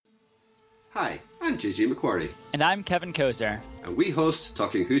Hi, I'm JJ McQuarrie. And I'm Kevin Kozer. And we host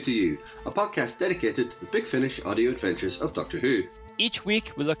Talking Who to You, a podcast dedicated to the Big Finish audio adventures of Doctor Who. Each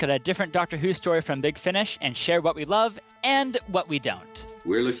week, we look at a different Doctor Who story from Big Finish and share what we love and what we don't.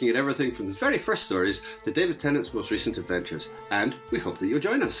 We're looking at everything from the very first stories to David Tennant's most recent adventures, and we hope that you'll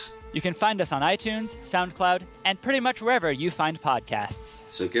join us. You can find us on iTunes, SoundCloud, and pretty much wherever you find podcasts.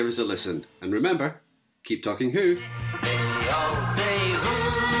 So give us a listen, and remember, keep talking Who. They all say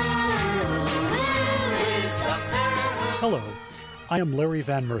Hello, I am Larry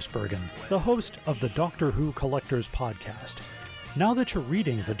Van Mersbergen, the host of the Doctor Who Collectors Podcast. Now that you're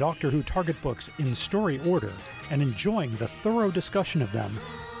reading the Doctor Who Target books in story order and enjoying the thorough discussion of them,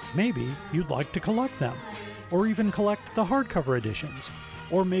 maybe you'd like to collect them, or even collect the hardcover editions,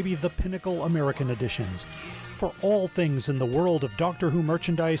 or maybe the Pinnacle American editions. For all things in the world of Doctor Who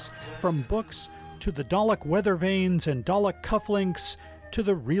merchandise, from books to the Dalek weather vanes and Dalek cufflinks to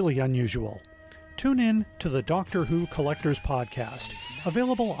the really unusual. Tune in to the Doctor Who Collectors Podcast,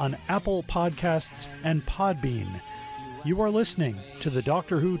 available on Apple Podcasts and Podbean. You are listening to the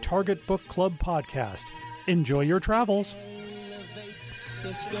Doctor Who Target Book Club Podcast. Enjoy your travels.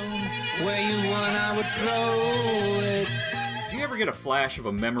 where you want, I would throw it. Do you ever get a flash of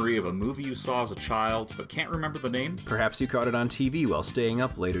a memory of a movie you saw as a child, but can't remember the name? Perhaps you caught it on TV while staying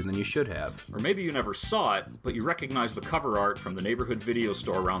up later than you should have. Or maybe you never saw it, but you recognize the cover art from the neighborhood video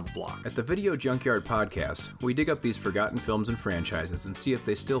store around the block. At the Video Junkyard Podcast, we dig up these forgotten films and franchises and see if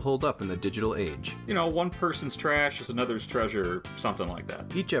they still hold up in the digital age. You know, one person's trash is another's treasure, something like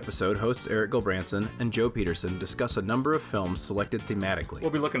that. Each episode, hosts Eric Gilbranson and Joe Peterson discuss a number of films selected thematically.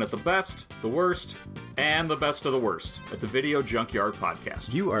 We'll be looking at the best, the worst, and the best of the worst at the Video Junkyard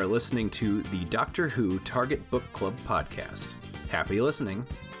Podcast. You are listening to the Doctor Who Target Book Club Podcast. Happy listening.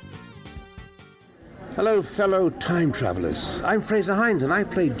 Hello, fellow time travelers. I'm Fraser Hines, and I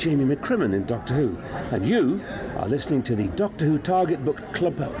played Jamie McCrimmon in Doctor Who. And you are listening to the Doctor Who Target Book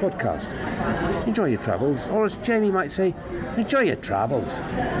Club podcast. Enjoy your travels, or as Jamie might say, enjoy your travels.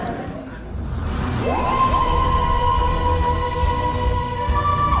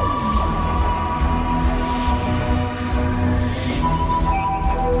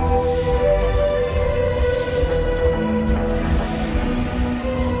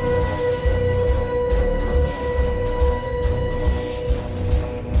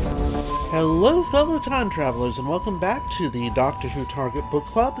 Hello, fellow time travelers, and welcome back to the Doctor Who Target Book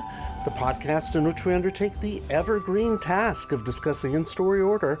Club, the podcast in which we undertake the evergreen task of discussing in story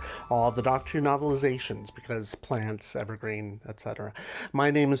order all the Doctor Who novelizations, because plants, evergreen, etc.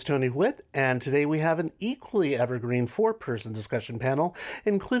 My name is Tony Witt, and today we have an equally evergreen four-person discussion panel,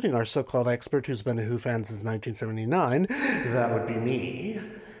 including our so-called expert who's been a Who fan since 1979. That would be me.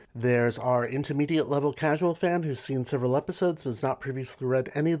 There's our intermediate-level casual fan who's seen several episodes but has not previously read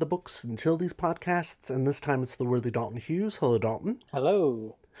any of the books until these podcasts, and this time it's the worthy Dalton Hughes. Hello, Dalton.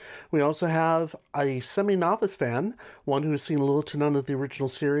 Hello. We also have a semi-novice fan, one who has seen little to none of the original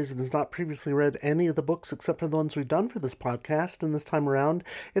series and has not previously read any of the books except for the ones we've done for this podcast, and this time around,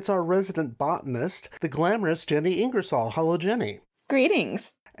 it's our resident botanist, the glamorous Jenny Ingersoll. Hello, Jenny.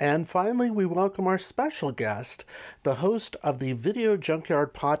 Greetings. And finally, we welcome our special guest, the host of the Video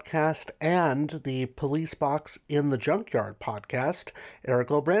Junkyard Podcast and the Police Box in the Junkyard Podcast, Eric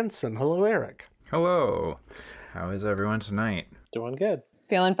Gilbranson. Hello, Eric. Hello. How is everyone tonight? Doing good.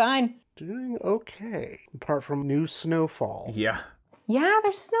 Feeling fine. Doing okay, apart from new snowfall. Yeah. Yeah,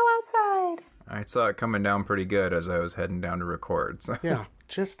 there's snow outside. I saw it coming down pretty good as I was heading down to record. So. Yeah,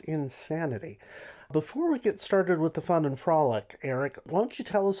 just insanity. Before we get started with the fun and frolic, Eric, why don't you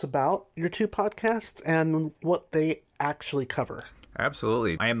tell us about your two podcasts and what they actually cover?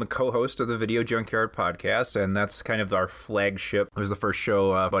 Absolutely. I am the co-host of the Video Junkyard Podcast, and that's kind of our flagship. It was the first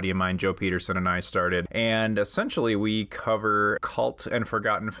show a buddy of mine, Joe Peterson, and I started. And essentially, we cover cult and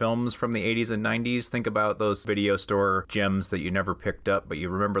forgotten films from the 80s and 90s. Think about those video store gems that you never picked up, but you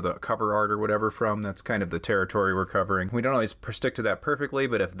remember the cover art or whatever from. That's kind of the territory we're covering. We don't always stick to that perfectly,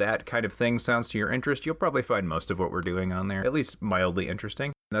 but if that kind of thing sounds to your interest, you'll probably find most of what we're doing on there, at least mildly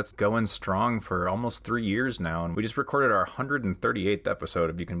interesting. That's going strong for almost 3 years now, and we just recorded our 138th episode,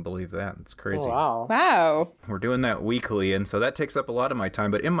 if you can believe that. It's crazy. Oh, wow. Wow. We're doing that weekly, and so that takes up a lot of my time.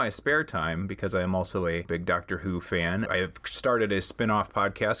 But in my spare time, because I am also a big Doctor Who fan, I have started a spin-off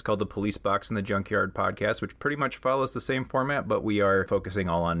podcast called the Police Box in the Junkyard Podcast, which pretty much follows the same format, but we are focusing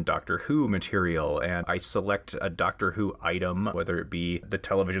all on Doctor Who material. And I select a Doctor Who item, whether it be the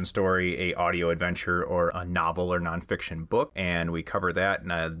television story, a audio adventure, or a novel or nonfiction book, and we cover that.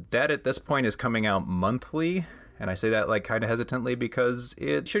 And that at this point is coming out monthly. And I say that like kind of hesitantly because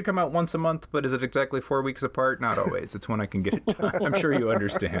it should come out once a month, but is it exactly 4 weeks apart? Not always. It's when I can get it done. I'm sure you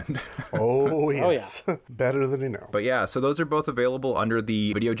understand. Oh, yes. Oh, yeah. Better than you know. But yeah, so those are both available under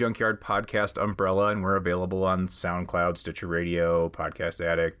the Video Junkyard podcast umbrella, and we're available on SoundCloud, Stitcher Radio, Podcast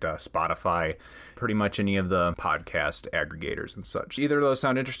Addict, Spotify, pretty much any of the podcast aggregators and such. Either of those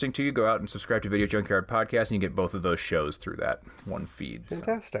sound interesting to you, go out and subscribe to Video Junkyard Podcast, and you get both of those shows through that one feed.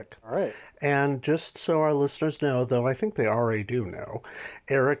 Fantastic. All right. And just so our listeners know, though I think they already do know,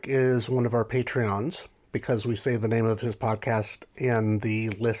 Eric is one of our Patreons, because we say the name of his podcast in the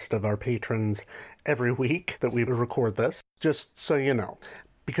list of our patrons every week that we record this, just so you know,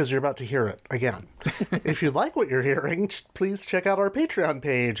 because you're about to hear it again. If you like what you're hearing, please check out our Patreon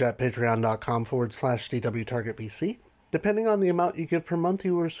page at patreon.com/DWTargetBC. Depending on the amount you give per month,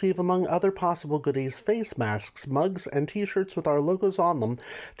 you will receive, among other possible goodies, face masks, mugs, and t-shirts with our logos on them,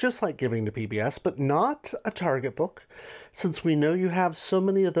 just like giving to PBS, but not a Target book. Since we know you have so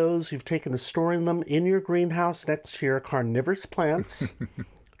many of those, you've taken to storing them in your greenhouse next to your carnivorous plants.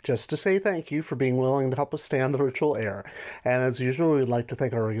 Just to say thank you for being willing to help us stay on the virtual air. And as usual, we'd like to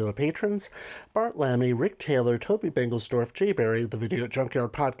thank our regular patrons, Bart Lammy, Rick Taylor, Toby Bengelsdorf, Jay Berry, the Video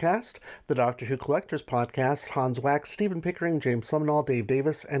Junkyard Podcast, the Doctor Who Collectors Podcast, Hans Wax, Stephen Pickering, James Sumnall, Dave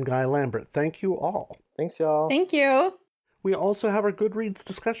Davis, and Guy Lambert. Thank you all. Thanks, y'all. Thank you. We also have our Goodreads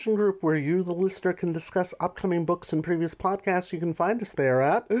discussion group where you, the listener, can discuss upcoming books and previous podcasts. You can find us there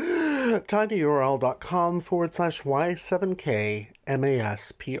at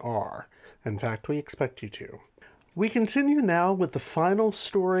tinyurl.com/Y7KMASPR. In fact, we expect you to. We continue now with the final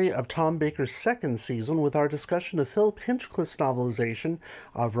story of Tom Baker's second season with our discussion of Philip Hinchcliffe's novelization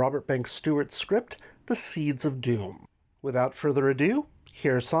of Robert Banks Stewart's script, The Seeds of Doom. Without further ado,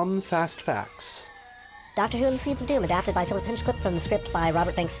 here are some fast facts. Doctor Who and the Seeds of Doom, adapted by Philip Hinchcliffe from the script by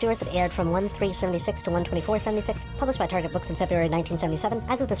Robert Banks Stewart that aired from 1/3/76 to 1/24/76, published by Target Books in February 1977.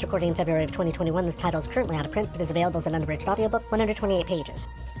 As of this recording in February of 2021, this title is currently out of print, but is available as an unabridged audiobook, 128 pages.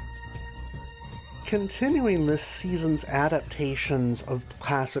 Continuing this season's adaptations of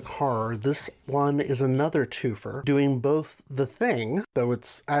classic horror, this one is another twofer, doing both The Thing, though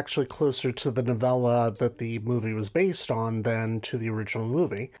it's actually closer to the novella that the movie was based on than to the original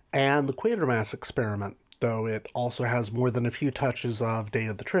movie, and The Quatermass Experiment, though it also has more than a few touches of Day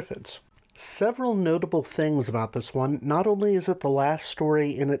of the Triffids. Several notable things about this one. Not only is it the last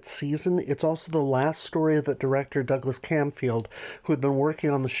story in its season, it's also the last story that director Douglas Camfield, who had been working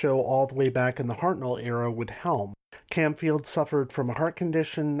on the show all the way back in the Hartnell era, would helm. Camfield suffered from a heart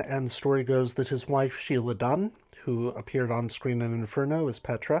condition, and the story goes that his wife, Sheila Dunn, who appeared on screen in Inferno as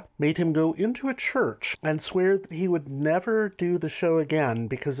Petra, made him go into a church and swear that he would never do the show again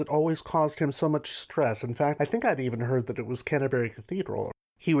because it always caused him so much stress. In fact, I think I'd even heard that it was Canterbury Cathedral.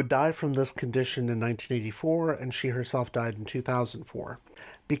 He would die from this condition in 1984, and she herself died in 2004.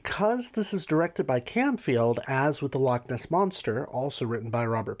 Because this is directed by Camfield, as with the Loch Ness Monster, also written by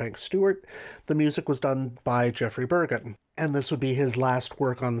Robert Banks Stewart, the music was done by Jeffrey Bergen, and this would be his last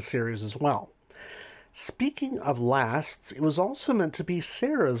work on the series as well. Speaking of lasts, it was also meant to be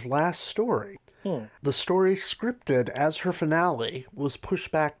Sarah's last story. The story scripted as her finale was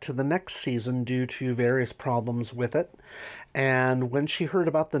pushed back to the next season due to various problems with it, and when she heard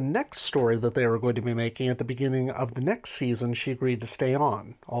about the next story that they were going to be making at the beginning of the next season, she agreed to stay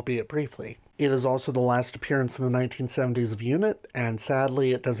on, albeit briefly. It is also the last appearance in the 1970s of UNIT, and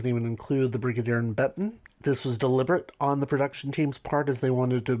sadly it doesn't even include the Brigadier and Benton. This was deliberate on the production team's part as they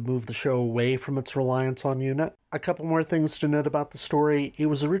wanted to move the show away from its reliance on UNIT. A couple more things to note about the story. It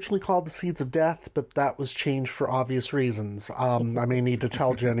was originally called The Seeds of Death, but that was changed for obvious reasons. I may need to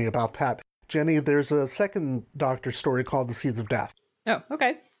tell Jenny about that. Jenny, there's a second Doctor story called The Seeds of Death. Oh,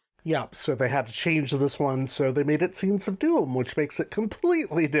 okay. Yep, so they had to change this one, so they made it Seeds of Doom, which makes it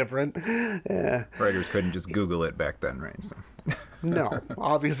completely different. Writers couldn't just Google it back then, right? So. No,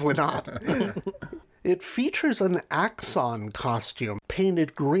 obviously not. It features an Axon costume,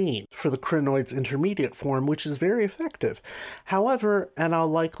 painted green, for the Krynoid's intermediate form, which is very effective. However, and I'll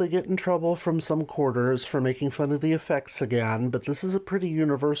likely get in trouble from some quarters for making fun of the effects again, but this is a pretty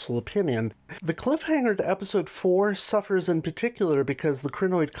universal opinion. The cliffhanger to episode 4 suffers in particular because the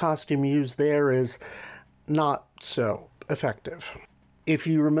Krynoid costume used there is not so effective. If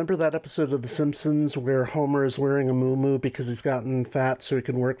you remember that episode of The Simpsons where Homer is wearing a muumuu because he's gotten fat so he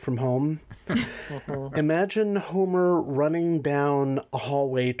can work from home, imagine Homer running down a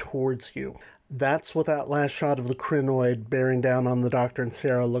hallway towards you. That's what that last shot of the Krynoid bearing down on the Doctor and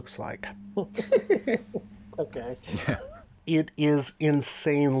Sarah looks like. Okay. It is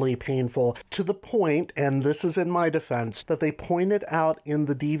insanely painful, to the point, and this is in my defense, that they pointed out in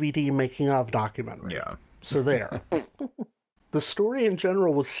the DVD making of documentary. Yeah. So there. The story in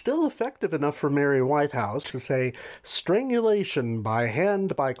general was still effective enough for Mary Whitehouse to say, strangulation by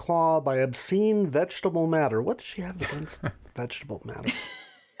hand, by claw, by obscene vegetable matter. What does she have against vegetable matter?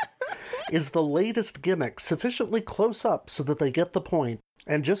 Is the latest gimmick, sufficiently close up so that they get the point,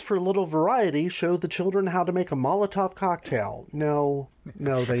 and just for a little variety, show the children how to make a Molotov cocktail. No,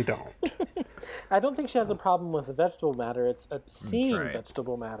 they don't. I don't think she has a problem with the vegetable matter. It's obscene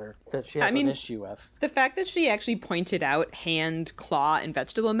vegetable matter that she has an issue with. The fact that she actually pointed out hand, claw, and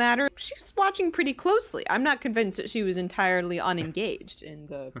vegetable matter, she was watching pretty closely. I'm not convinced that she was entirely unengaged in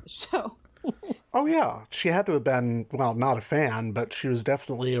the show. Oh, yeah. She had to have been, well, not a fan, but she was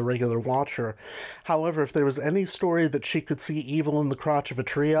definitely a regular watcher. However, if there was any story that she could see evil in the crotch of a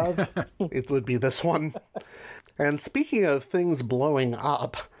tree of, it would be this one. And speaking of things blowing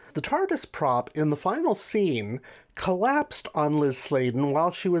up, the TARDIS prop in the final scene collapsed on Liz Sladen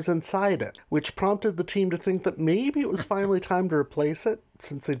while she was inside it, which prompted the team to think that maybe it was finally time to replace it,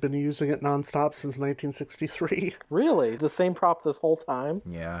 since they'd been using it nonstop since 1963. Really? The same prop this whole time?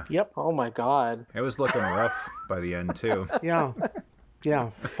 Yeah. Yep. Oh my god. It was looking rough by the end, too. Yeah,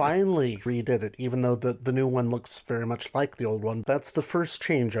 finally redid it, even though the new one looks very much like the old one. That's the first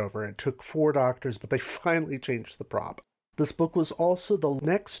changeover. It took 4 doctors, but they finally changed the prop. This book was also the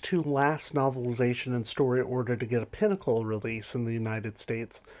next to last novelization in story order to get a Pinnacle release in the United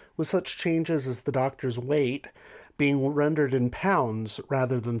States, with such changes as the Doctor's weight being rendered in pounds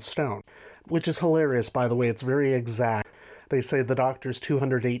rather than stone. Which is hilarious, by the way. It's very exact. They say the Doctor's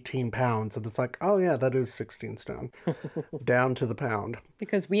 218 pounds, and it's like, oh yeah, that is 16 stone. Down to the pound.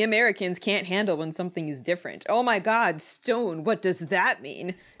 Because we Americans can't handle when something is different. Oh my god, stone, what does that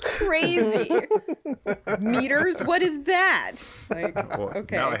mean? Crazy. Meters, what is that? Like, well,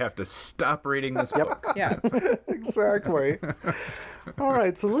 okay. Now I have to stop reading this book. Yeah. Exactly. All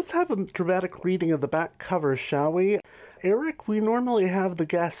right, so let's have a dramatic reading of the back cover, shall we? Eric, we normally have the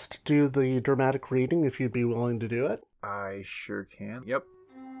guest do the dramatic reading, if you'd be willing to do it. I sure can. Yep.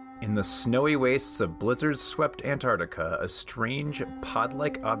 In the snowy wastes of blizzard-swept Antarctica, a strange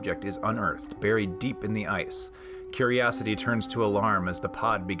pod-like object is unearthed, buried deep in the ice. Curiosity turns to alarm as the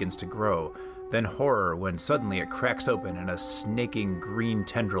pod begins to grow, then horror when suddenly it cracks open and a snaking green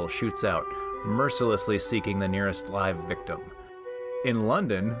tendril shoots out, mercilessly seeking the nearest live victim. In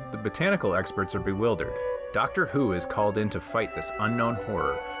London, the botanical experts are bewildered. Doctor Who is called in to fight this unknown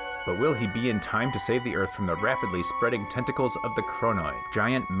horror. But will he be in time to save the Earth from the rapidly spreading tentacles of the Chronoi,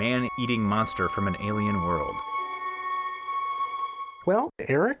 giant man-eating monster from an alien world? Well,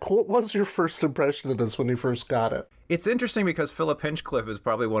 Eric, what was your first impression of this when you first got it? It's interesting because Philip Hinchcliffe is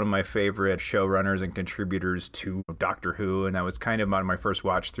probably one of my favorite showrunners and contributors to Doctor Who, and that was kind of on my first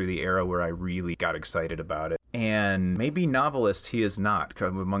watch through the era where I really got excited about it. And maybe novelist he is not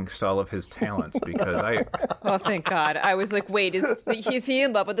amongst all of his talents, because I... Oh, thank God. I was like, wait, is he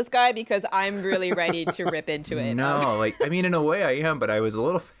in love with this guy? Because I'm really ready to rip into it. No, in a way I am, but I was a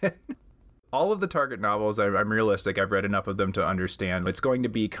little... All of the Target novels, I'm realistic, I've read enough of them to understand. It's going to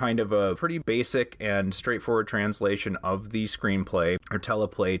be kind of a pretty basic and straightforward translation of the screenplay or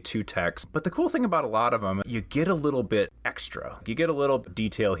teleplay to text. But the cool thing about a lot of them, you get a little bit extra. You get a little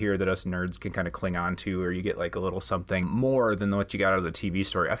detail here that us nerds can kind of cling on to, or you get like a little something more than what you got out of the TV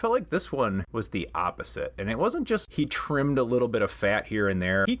story. I felt like this one was the opposite. And it wasn't just he trimmed a little bit of fat here and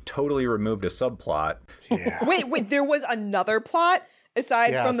there. He totally removed a subplot. Yeah. Wait, there was another plot?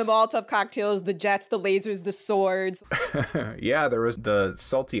 Aside from the Molotov cocktails, the jets, the lasers, the swords. Yeah, there was the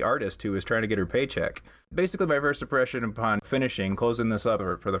salty artist who was trying to get her paycheck. Basically, my first impression upon closing this up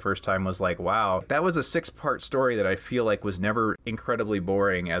for the first time was like, wow, that was a 6-part story that I feel like was never incredibly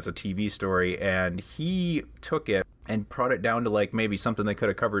boring as a TV story. And he took it and brought it down to like maybe something they could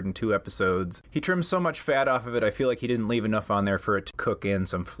have covered in 2 episodes. He trimmed so much fat off of it, I feel like he didn't leave enough on there for it to cook in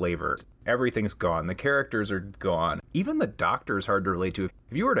some flavor. Everything's gone. The characters are gone. Even the Doctor is hard to relate to.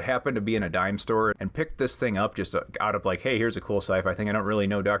 If you were to happen to be in a dime store and pick this thing up just out of like, hey, here's a cool sci-fi thing. I don't really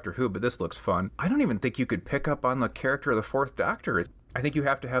know Doctor Who, but this looks fun. I don't even think you could pick up on the character of the 4th Doctor. I think you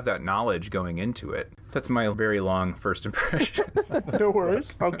have to have that knowledge going into it. That's my very long first impression. No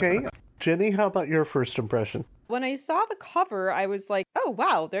worries. Okay. Jenny, how about your first impression? When I saw the cover, I was like, oh,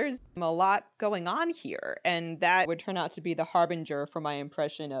 wow, there's a lot going on here. And that would turn out to be the harbinger for my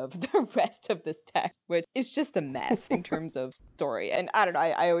impression of the rest of this text, which is just a mess in terms of story. And I don't know,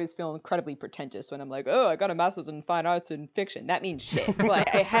 I always feel incredibly pretentious when I'm like, oh, I got a master's in fine arts and fiction. That means shit.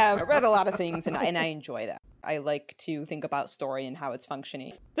 Like, I read a lot of things and I enjoy that. I like to think about story and how it's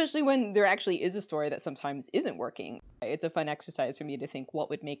functioning, especially when there actually is a story that sometimes isn't working. It's a fun exercise for me to think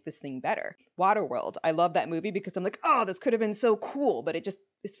what would make this thing better. Waterworld, I love that movie because I'm like, oh, this could have been so cool, but it just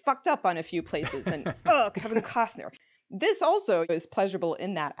is fucked up on a few places, and Kevin Costner. This also is pleasurable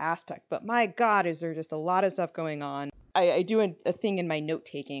in that aspect, but my God, is there just a lot of stuff going on. I do a thing in my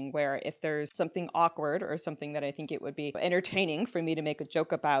note-taking where if there's something awkward or something that I think it would be entertaining for me to make a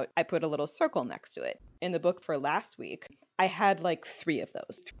joke about, I put a little circle next to it. In the book for last week, I had like 3 of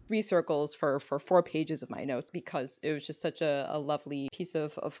those. 3 circles for 4 pages of my notes because it was just such a lovely piece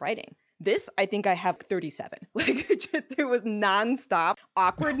of writing. This, I think I have 37. It was nonstop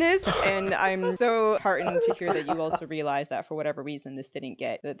awkwardness, and I'm so heartened to hear that you also realize that for whatever reason this didn't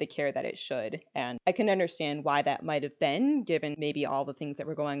get the care that it should. And I can understand why that might have been, given maybe all the things that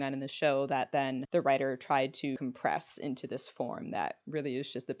were going on in the show that then the writer tried to compress into this form that really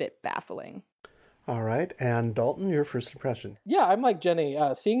is just a bit baffling. All right, and Dalton, your first impression. Yeah, I'm like Jenny.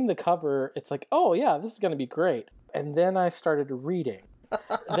 Seeing the cover, it's like, oh yeah, this is going to be great. And then I started reading.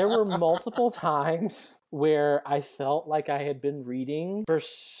 There were multiple times where I felt like I had been reading for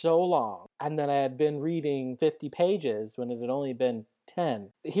so long, and then I had been reading 50 pages when it had only been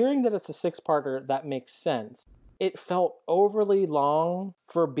 10. Hearing that it's a 6-parter, that makes sense. It felt overly long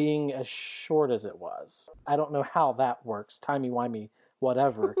for being as short as it was. I don't know how that works. Timey-wimey,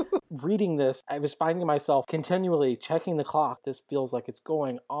 whatever. Reading this, I was finding myself continually checking the clock. This feels like it's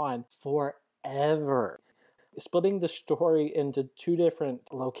going on forever. Splitting the story into 2 different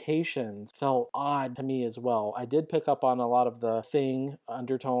locations felt odd to me as well. I did pick up on a lot of the Thing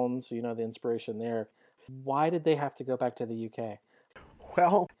undertones, the inspiration there. Why did they have to go back to the UK?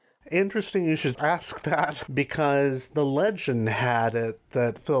 Well, interesting you should ask that, because the legend had it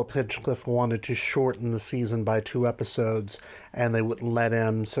that Philip Hinchcliffe wanted to shorten the season by 2 episodes, and they wouldn't let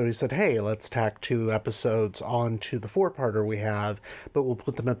him, so he said, hey, let's tack 2 episodes onto the 4-parter we have, but we'll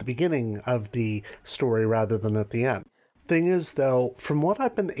put them at the beginning of the story rather than at the end. Thing is, though, from what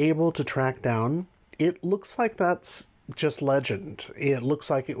I've been able to track down, it looks like that's just legend. It looks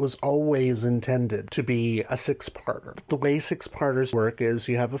like it was always intended to be a 6-parter. The way 6-parters work is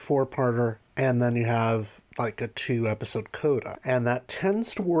you have a 4-parter and then you have like a 2-episode coda. And that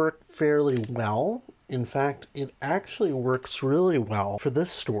tends to work fairly well. In fact, it actually works really well for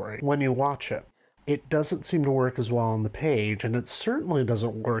this story when you watch it. It doesn't seem to work as well on the page, and it certainly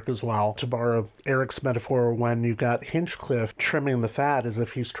doesn't work as well, to borrow Eric's metaphor, when you've got Hinchcliffe trimming the fat as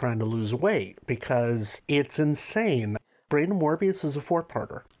if he's trying to lose weight, because it's insane. Brain Morbius is a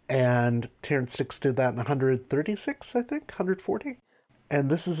 4-parter, and Terrance Dicks did that in 136, I think, 140? And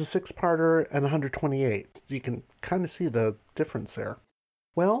this is a 6-parter and 128. You can kind of see the difference there.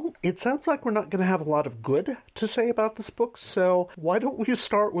 Well, it sounds like we're not going to have a lot of good to say about this book, so why don't we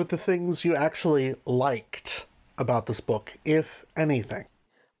start with the things you actually liked about this book, if anything?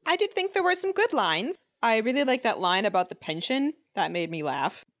 I did think there were some good lines. I really liked that line about the pension. That made me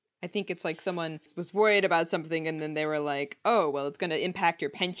laugh. I think it's like someone was worried about something and then they were like, oh, well, it's going to impact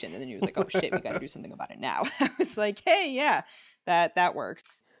your pension. And then he was like, oh, shit, we got to do something about it now. I was like, hey, yeah, that works.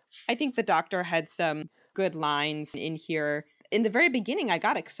 I think the Doctor had some good lines in here. In the very beginning, I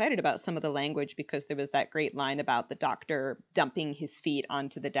got excited about some of the language because there was that great line about the Doctor dumping his feet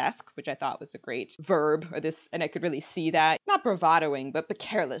onto the desk, which I thought was a great verb, and I could really see that, not bravadoing, but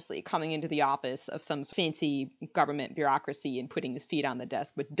carelessly coming into the office of some fancy government bureaucracy and putting his feet on the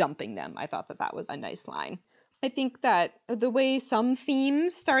desk, but dumping them. I thought that was a nice line. I think that the way some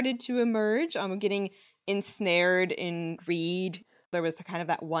themes started to emerge, getting ensnared in greed. There was kind of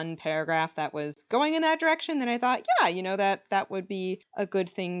that one paragraph that was going in that direction, and I thought, yeah, that would be a good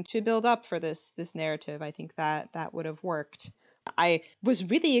thing to build up for this narrative. I think that would have worked. I was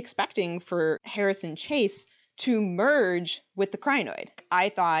really expecting for Harrison Chase to merge with the Krynoid. I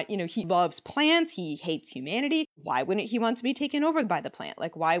thought, he loves plants, he hates humanity. Why wouldn't he want to be taken over by the plant?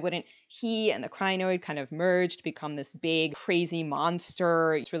 Like, why wouldn't he and the Krynoid kind of merge to become this big, crazy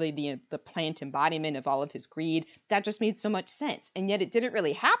monster? It's really the plant embodiment of all of his greed. That just made so much sense. And yet it didn't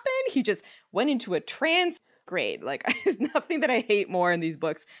really happen. He just went into a trance. Great. Like, there's nothing that I hate more in these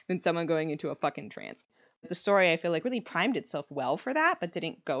books than someone going into a fucking trance. The story, I feel like, really primed itself well for that, but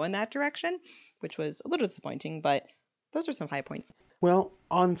didn't go in that direction, which was a little disappointing, but those are some high points. Well,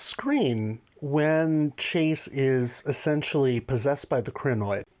 on screen, when Chase is essentially possessed by the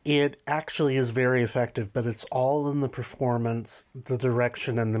Krynoid, it actually is very effective, but it's all in the performance, the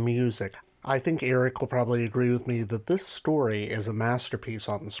direction, and the music. I think Eric will probably agree with me that this story is a masterpiece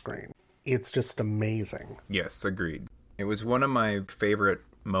on the screen. It's just amazing. Yes, agreed. It was one of my favorite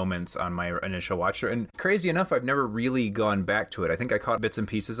moments on my initial watch, and crazy enough, I've never really gone back to it. I think I caught bits and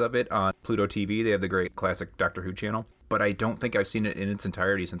pieces of it on Pluto TV. They have the great classic Doctor Who channel, but I don't think I've seen it in its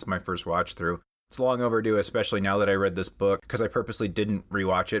entirety since my first watch through. It's long overdue, especially now that I read this book, because I purposely didn't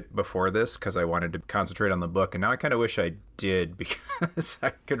rewatch it before this because I wanted to concentrate on the book, and now I kind of wish I did because I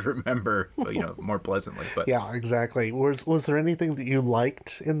could remember, more pleasantly. But yeah, exactly. Was there anything that you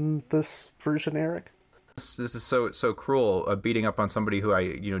liked in this version, Eric? This is so cruel, beating up on somebody who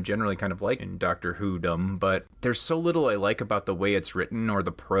I generally kind of like in Doctor Who-dom, but there's so little I like about the way it's written or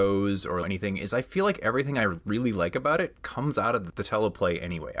the prose or anything. Is I feel like everything I really like about it comes out of the teleplay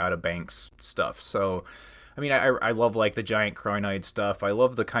anyway, out of Banks' stuff. So I mean, I love like the giant crinoid stuff. I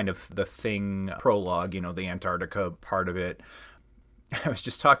love the kind of the Thing prologue, the Antarctica part of it. I was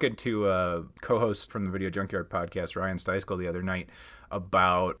just talking to a co-host from the Video Junkyard podcast, Ryan Steiskell, the other night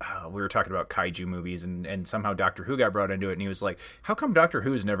about, we were talking about kaiju movies and somehow Doctor Who got brought into it, and he was like, how come Doctor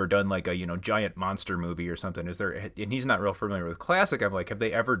Who's never done like a, giant monster movie or something? Is there, and he's not real familiar with classic. I'm like, have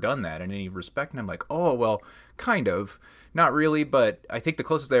they ever done that in any respect? And I'm like, oh, well, kind of. Not really, but I think the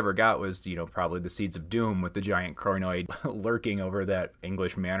closest I ever got was, probably the Seeds of Doom with the giant crinoid lurking over that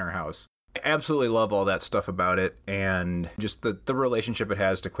English manor house. I absolutely love all that stuff about it, and just the relationship it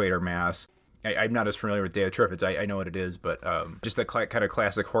has to Quatermass. I'm not as familiar with Day of Triffids. I know what it is, but just that kind of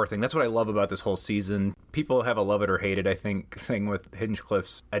classic horror thing. That's what I love about this whole season. People have a love it or hate it, I think, thing with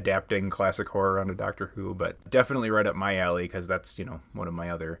Hinchcliffe's adapting classic horror onto Doctor Who, but definitely right up my alley, because that's, one of my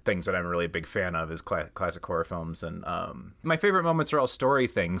other things that I'm really a big fan of is classic horror films. And my favorite moments are all story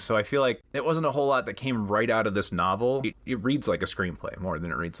things, so I feel like it wasn't a whole lot that came right out of this novel. It reads like a screenplay more than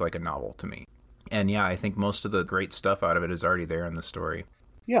it reads like a novel to me. And yeah, I think most of the great stuff out of it is already there in the story.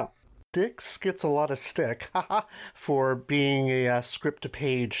 Yeah. Dix gets a lot of stick for being a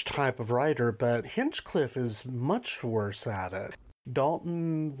script-to-page type of writer, but Hinchcliffe is much worse at it.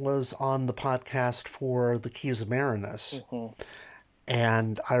 Dalton was on the podcast for The Keys of Marinus,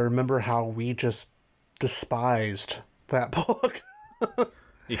 and I remember how we just despised that book.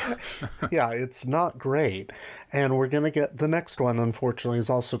 Yeah. Yeah, it's not great. And we're going to get, the next one, unfortunately, is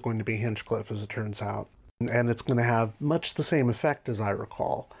also going to be Hinchcliffe, as it turns out. And it's going to have much the same effect as I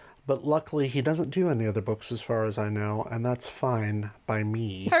recall. But luckily, he doesn't do any other books as far as I know, and that's fine by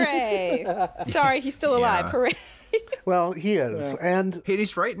me. Hooray! Sorry, he's still alive. Yeah. Hooray! Well, he is, and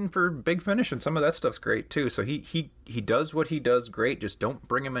he's writing for Big Finish, and some of that stuff's great too. So he does what he does great. Just don't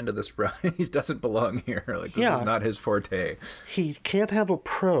bring him into this run. He doesn't belong here. Like, this is not his forte. He can't handle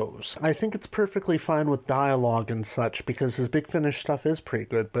prose. I think it's perfectly fine with dialogue and such, because his Big Finish stuff is pretty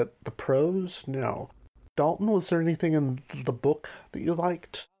good, but the prose, no. Dalton, was there anything in the book that you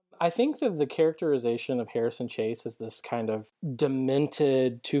liked? I think that the characterization of Harrison Chase as this kind of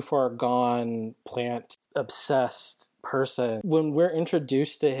demented, too far gone, plant-obsessed person, when we're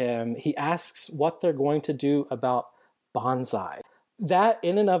introduced to him, he asks what they're going to do about bonsai. That,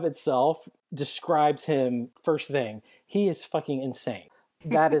 in and of itself, describes him, first thing, he is fucking insane.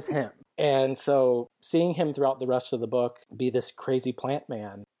 That is him. And so seeing him throughout the rest of the book be this crazy plant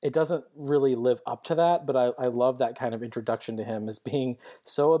man, it doesn't really live up to that, but I love that kind of introduction to him as being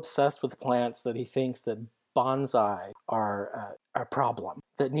so obsessed with plants that he thinks that bonsai are a problem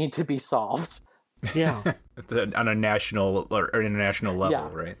that need to be solved. Yeah. It's on a national or international level,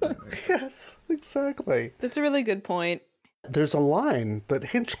 right? Yes, exactly. That's a really good point. There's a line that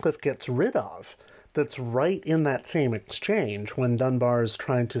Hinchcliffe gets rid of that's right in that same exchange when Dunbar is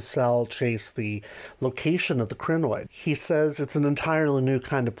trying to sell Chase the location of the crinoid. He says it's an entirely new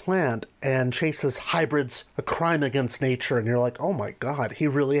kind of plant, and Chase says, hybrid's a crime against nature, and you're like, oh my god, he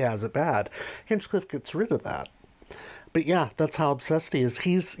really has it bad. Hinchcliffe gets rid of that. But yeah, that's how obsessed he is.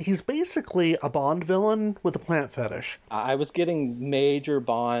 He's basically a Bond villain with a plant fetish. I was getting major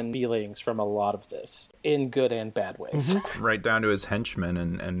Bond feelings from a lot of this, in good and bad ways. Mm-hmm. Right down to his henchmen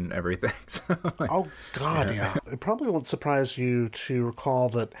and everything. So, oh, God, yeah. It probably won't surprise you to recall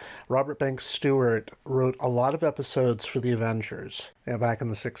that Robert Banks Stewart wrote a lot of episodes for the Avengers back in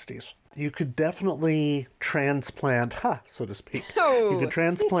the 60s. You could definitely transplant, so to speak. Oh. You could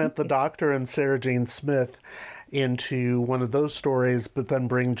transplant the Doctor and Sarah Jane Smith into one of those stories, but then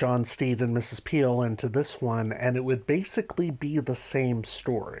bring John Steed and Mrs. Peel into this one, and it would basically be the same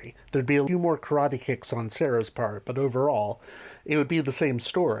story. There'd be a few more karate kicks on Sarah's part, but overall, it would be the same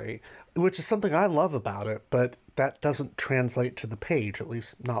story, which is something I love about it, but that doesn't translate to the page, at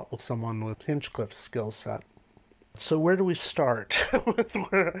least not with someone with Hinchcliffe's skill set. So where do we start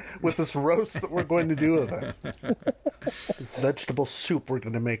with this roast that we're going to do of it? This vegetable soup we're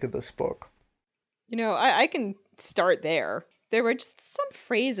going to make of this book. You know, I can start there. There were just some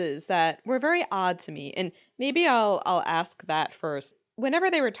phrases that were very odd to me, and maybe I'll ask that first. Whenever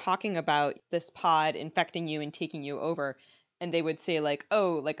they were talking about this pod infecting you and taking you over, and they would say like,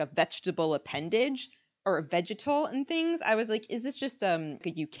 oh, like a vegetable appendage, or vegetal and things, I was like, is this just a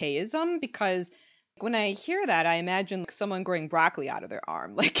UKism? Because when I hear that, I imagine like someone growing broccoli out of their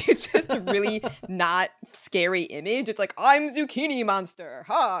arm. Like, it's just a really not scary image. It's like, I'm zucchini monster.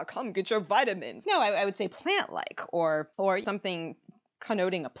 Ha, come get your vitamins. No, I would say plant-like or something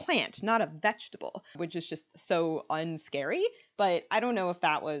connoting a plant, not a vegetable, which is just so unscary. But I don't know if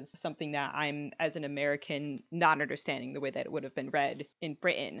that was something that I'm, as an American, not understanding the way that it would have been read in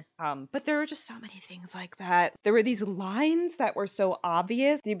Britain. But there were just so many things like that. There were these lines that were so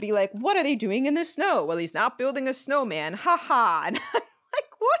obvious. You'd be like, what are they doing in the snow? Well, he's not building a snowman. Ha ha. And I'm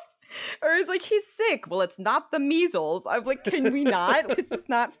like, what? Or it's like, he's sick. Well, it's not the measles. I'm like, can we not? This is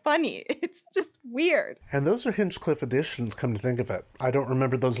not funny. It's just weird. And those are Hinchcliffe editions, come to think of it. I don't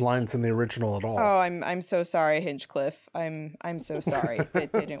remember those lines in the original at all. Oh, I'm so sorry, Hinchcliffe. I'm so sorry.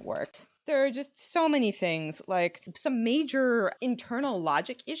 It didn't work. There are just so many things, like some major internal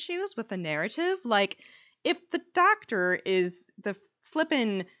logic issues with the narrative. Like, if the Doctor is the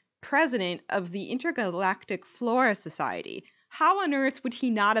flippin' president of the Intergalactic Flora Society, how on earth would he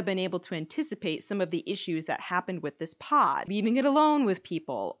not have been able to anticipate some of the issues that happened with this pod, leaving it alone with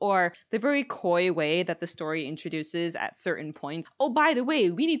people, or the very coy way that the story introduces at certain points, oh, by the way,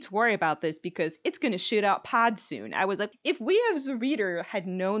 we need to worry about this because it's going to shoot out pods soon. I was like, if we as a reader had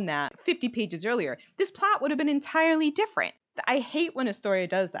known that 50 pages earlier, this plot would have been entirely different. I hate when a story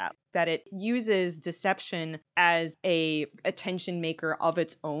does that it uses deception as a attention maker of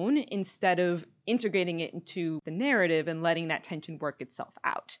its own instead of integrating it into the narrative and letting that tension work itself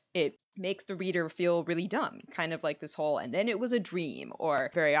out. It makes the reader feel really dumb, kind of like this whole, and then it was a dream, or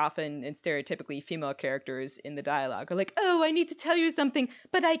very often and stereotypically female characters in the dialogue are like, oh, I need to tell you something,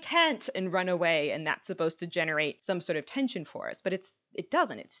 but I can't, and run away, and that's supposed to generate some sort of tension for us, but it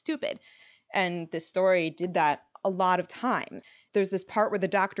doesn't, it's stupid. And this story did that a lot of times. There's this part where the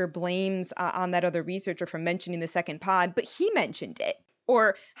Doctor blames on that other researcher for mentioning the second pod, but he mentioned it.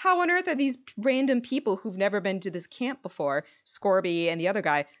 Or how on earth are these random people who've never been to this camp before, Scorby and the other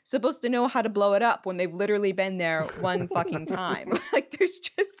guy, supposed to know how to blow it up when they've literally been there one fucking time? Like, there's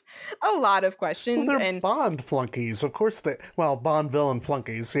just a lot of questions. Well, they're Bond flunkies. Of course Bond villain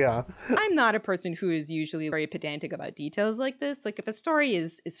flunkies, yeah. I'm not a person who is usually very pedantic about details like this. Like, if a story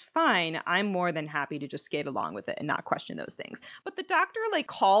is fine, I'm more than happy to just skate along with it and not question those things. But the Doctor, like,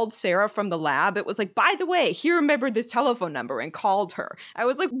 called Sarah from the lab. It was like, by the way, he remembered this telephone number and called her. I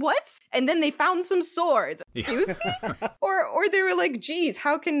was like, what? And then they found some swords. Excuse me? Or they were like, geez,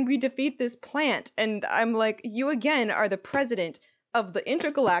 how can we defeat this plant? And I'm like, you again are the president of the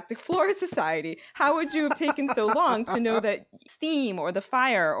Intergalactic Flora Society. How would you have taken so long to know that steam or the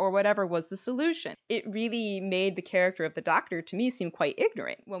fire or whatever was the solution? It really made the character of the Doctor, to me, seem quite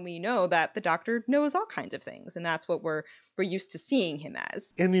ignorant when we know that the Doctor knows all kinds of things, and that's what we're used to seeing him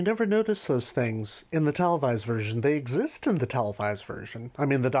as. And you never notice those things in the televised version. They exist in the televised version. I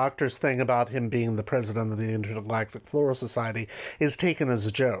mean, the Doctor's thing about him being the president of the Intergalactic Flora Society is taken as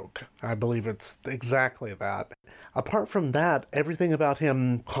a joke. I believe it's exactly that. Apart from that, everything about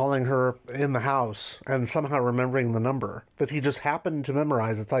him calling her in the house and somehow remembering the number that he just happened to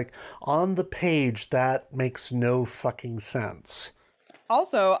memorize, it's like, on the page, that makes no fucking sense.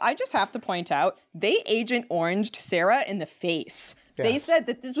 Also, I just have to point out, they Agent Oranged Sarah in the face. Yes. They said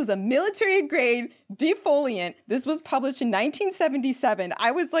that this was a military-grade defoliant. This was published in 1977.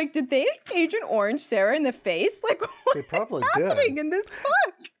 I was like, did they Agent Orange Sarah in the face? Like, what is happening in this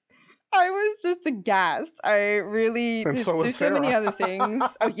book? I was just aghast. I really... And so was there's Sarah. So many other things.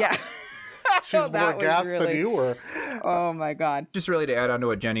 Oh, yeah. She's more gassed than you were. Oh, my God. Just really to add on to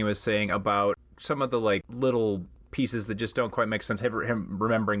what Jenny was saying about some of the, like, little pieces that just don't quite make sense. Him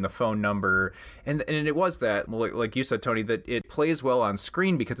remembering the phone number, and it was that, like you said, Tony, that it plays well on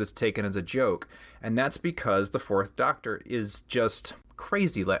screen because it's taken as a joke, and that's because the Fourth Doctor is just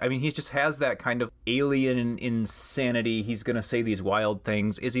crazy. Like, I mean, he just has that kind of alien insanity. He's gonna say these wild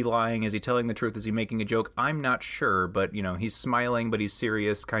things. Is he lying? Is he telling the truth? Is he making a joke? I'm not sure, but you know, he's smiling, but he's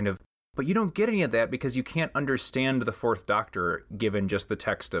serious, kind of. But you don't get any of that because you can't understand the Fourth Doctor given just the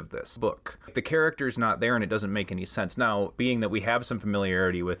text of this book. The character's not there and it doesn't make any sense. Now, being that we have some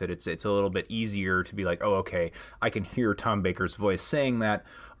familiarity with it, it's a little bit easier to be like, oh, okay, I can hear Tom Baker's voice saying that.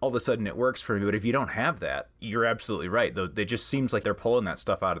 All of a sudden it works for me. But if you don't have that, you're absolutely right. Though it just seems like they're pulling that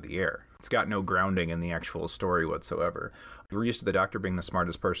stuff out of the air. It's got no grounding in the actual story whatsoever. We're used to the Doctor being the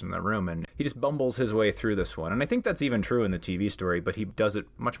smartest person in the room, and he just bumbles his way through this one. And I think that's even true in the TV story, but he does it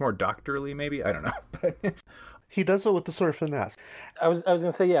much more doctorly, maybe? I don't know. He does it with the sort of finesse. I was going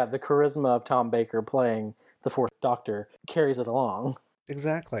to say, yeah, the charisma of Tom Baker playing the Fourth Doctor carries it along.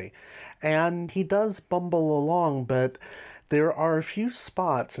 Exactly. And he does bumble along, but There are a few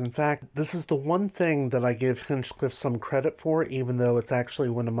spots. In fact, this is the one thing that I give Hinchcliffe some credit for, even though it's actually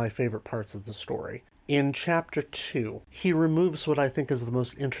one of my favorite parts of the story. In Chapter 2, he removes what I think is the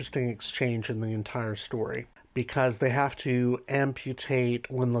most interesting exchange in the entire story, because they have to amputate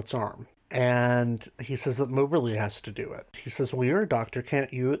Winlet's arm. And he says that Moberly has to do it. He says, well, you're a doctor,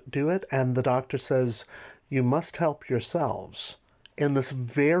 can't you do it? And the doctor says, you must help yourselves, in this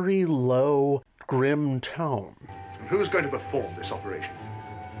very low, grim tone. Who's going to perform this operation?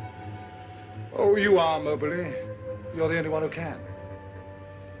 Oh, you are, Moberly. You're the only one who can.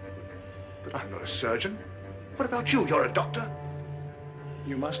 But I'm not a surgeon. What about you? You're a doctor.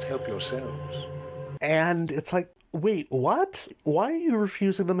 You must help yourselves. And it's like, wait, what? Why are you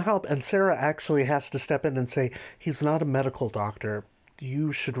refusing them help? And Sarah actually has to step in and say, he's not a medical doctor.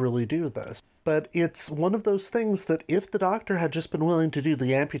 You should really do this. But it's one of those things that if the doctor had just been willing to do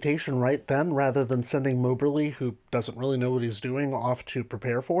the amputation right then, rather than sending Moberly, who doesn't really know what he's doing, off to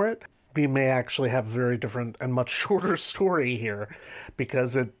prepare for it, we may actually have a very different and much shorter story here,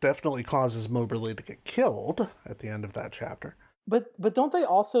 because it definitely causes Moberly to get killed at the end of that chapter. But don't they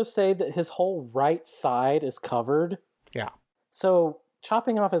also say that his whole right side is covered? Yeah. So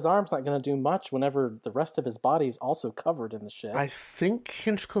chopping off his arm's not going to do much whenever the rest of his body's also covered in the shit. I think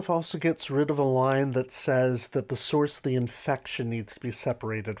Hinchcliffe also gets rid of a line that says that the source of the infection needs to be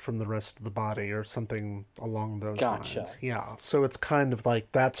separated from the rest of the body, or something along those lines. Yeah, so it's kind of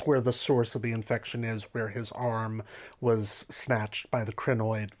like that's where the source of the infection is, where his arm was snatched by the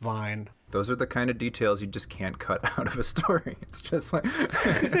crinoid vine. Those are the kind of details you just can't cut out of a story. It's just like...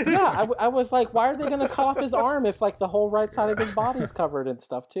 Yeah, I was like, why are they going to cut off his arm if, like, the whole right side of his body's covered and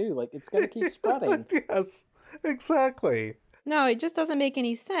stuff, too? Like, it's going to keep spreading. Yes, exactly. No, it just doesn't make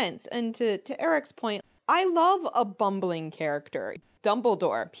any sense. And to Eric's point, I love a bumbling character.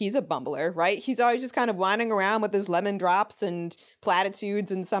 Dumbledore, he's a bumbler, right? He's always just kind of wandering around with his lemon drops and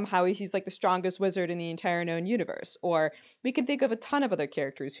platitudes, and somehow he's like the strongest wizard in the entire known universe. Or we can think of a ton of other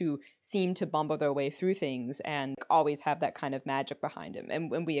characters who seem to bumble their way through things and always have that kind of magic behind him.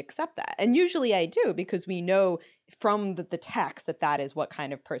 And when we accept that, and usually I do, because we know from the text that is what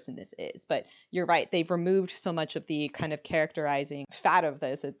kind of person this is. But you're right, they've removed so much of the kind of characterizing fat of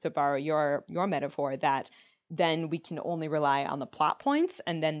this, to borrow your metaphor, that then we can only rely on the plot points,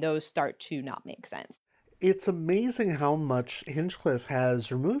 and then those start to not make sense. It's amazing how much Hinchcliffe has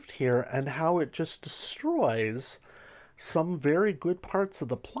removed here, and how it just destroys some very good parts of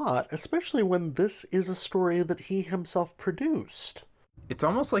the plot, especially when this is a story that he himself produced. It's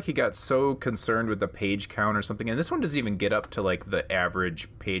almost like he got so concerned with the page count or something, and this one doesn't even get up to like the average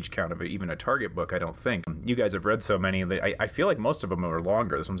page count of even a Target book, I don't think. You guys have read so many, I feel like most of them are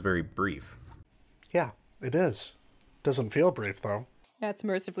longer. This one's very brief. Yeah. It is. Doesn't feel brief, though. Yeah, it's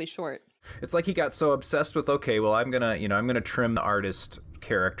mercifully short. It's like he got so obsessed with, okay, well, I'm gonna trim the artist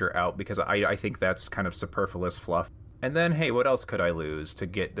character out because I think that's kind of superfluous fluff. And then, hey, what else could I lose to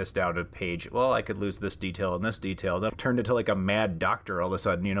get this down to page? Well, I could lose this detail and this detail. Then turned into like a mad doctor all of a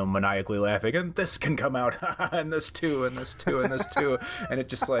sudden, maniacally laughing, and this can come out, and this too, and this too, and this too. And it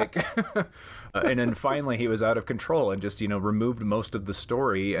just like... and then finally he was out of control and just, removed most of the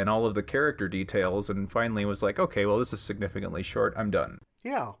story and all of the character details, and finally was like, okay, well, this is significantly short. I'm done.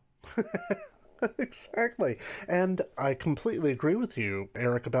 Yeah. Exactly. And I completely agree with you,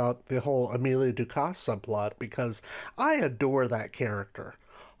 Eric, about the whole Amelia Ducasse subplot, because I adore that character.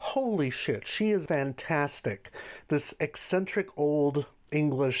 Holy shit, she is fantastic. This eccentric old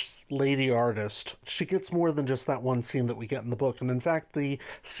English lady artist. She gets more than just that one scene that we get in the book. And in fact, the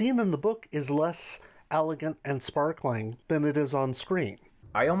scene in the book is less elegant and sparkling than it is on screen.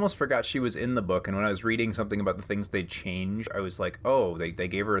 I almost forgot she was in the book, and when I was reading something about the things they changed, I was like, oh, they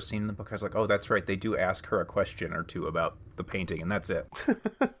gave her a scene in the book. I was like, oh, that's right, they do ask her a question or two about the painting, and that's it.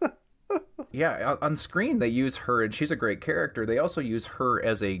 Yeah, on screen they use her, and she's a great character. They also use her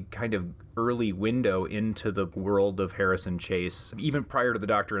as a kind of early window into the world of Harrison Chase. Even prior to the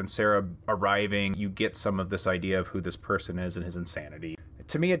Doctor and Sarah arriving, you get some of this idea of who this person is and his insanity.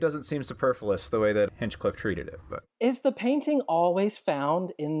 To me, it doesn't seem superfluous the way that Hinchcliffe treated it. But is the painting always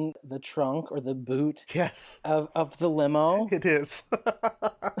found in the trunk or the boot? Yes. Of the limo? It is.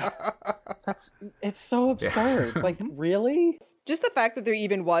 It's so absurd. Yeah. Like, really? Just the fact that there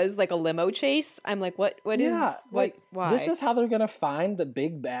even was like a limo chase, I'm like, what is, like, why? This is how they're gonna find the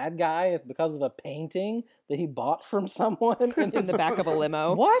big bad guy, is because of a painting that he bought from someone in the back of a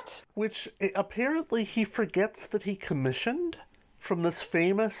limo. What? Which apparently he forgets that he commissioned from this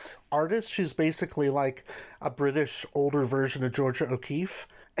famous artist. She's basically like a British older version of Georgia O'Keeffe.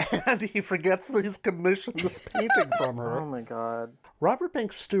 and he forgets that he's commissioned this painting from her. Oh my god. Robert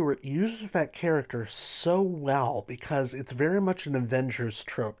Banks Stewart uses that character so well because it's very much an Avengers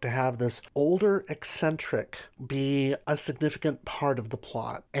trope to have this older eccentric be a significant part of the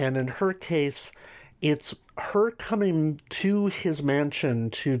plot. And in her case, it's her coming to his mansion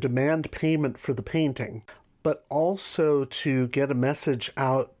to demand payment for the painting, but also to get a message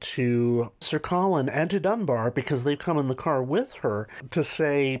out to Sir Colin and to Dunbar, because they've come in the car with her, to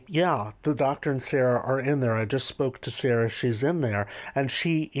say, yeah, the Doctor and Sarah are in there. I just spoke to Sarah. She's in there. And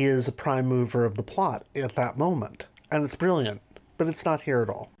she is a prime mover of the plot at that moment. And it's brilliant, but it's not here at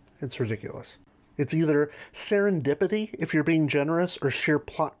all. It's ridiculous. It's either serendipity, if you're being generous, or sheer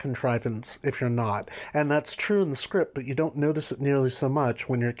plot contrivance, if you're not. And that's true in the script, but you don't notice it nearly so much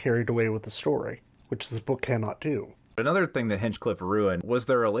when you're carried away with the story, which this book cannot do. Another thing that Hinchcliffe ruined was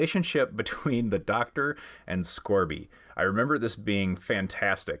the relationship between the Doctor and Scorby. I remember this being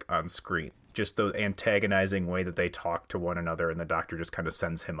fantastic on screen. Just the antagonizing way that they talk to one another, and the Doctor just kind of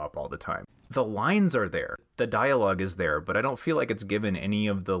sends him up all the time. The lines are there, the dialogue is there, but I don't feel like it's given any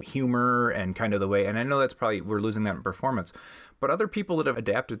of the humor and kind of the way, and I know that's probably, we're losing that in performance, but other people that have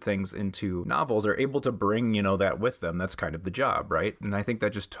adapted things into novels are able to bring, that with them. That's kind of the job, right? And I think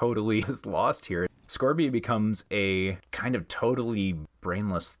that just totally is lost here. Scorby becomes a kind of totally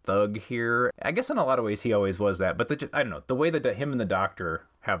brainless thug here. I guess in a lot of ways he always was that, but I don't know, the way that him and the Doctor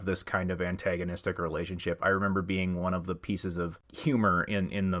have this kind of antagonistic relationship, I remember being one of the pieces of humor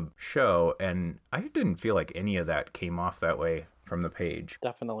in the show, and I didn't feel like any of that came off that way from the page.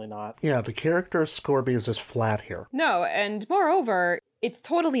 Definitely not. Yeah, the character of Scorby is just flat here. No, and moreover, it's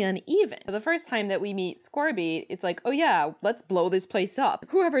totally uneven. The first time that we meet Scorby, it's like, oh yeah, let's blow this place up.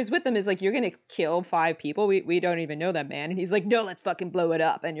 Whoever's with them is like, you're gonna kill 5 people. We don't even know that man. And he's like, no, let's fucking blow it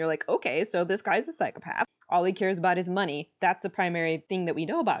up. And you're like, okay, so this guy's a psychopath. All he cares about is money. That's the primary thing that we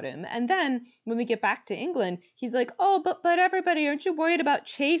know about him. And then when we get back to England, he's like, oh, but everybody, aren't you worried about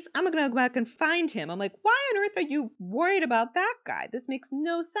Chase? I'm gonna go back and find him. I'm like, why on earth are you worried about that guy? This makes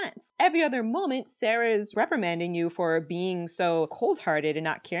no sense. Every other moment, Sarah's reprimanding you for being so cold-hearted and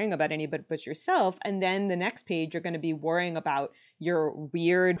not caring about anybody but yourself. And then the next page, you're going to be worrying about your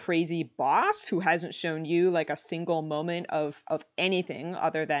weird, crazy boss who hasn't shown you like a single moment of anything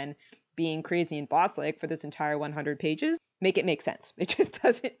other than being crazy and boss-like for this entire 100 pages. Make it make sense. It just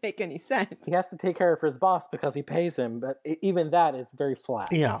doesn't make any sense. He has to take care of his boss because he pays him, but even that is very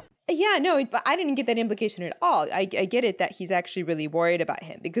flat. Yeah. Yeah, no, but I didn't get that implication at all. I get it that he's actually really worried about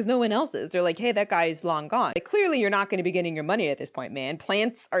him because no one else is. They're like, hey, that guy's long gone. Like, clearly, you're not going to be getting your money at this point, man.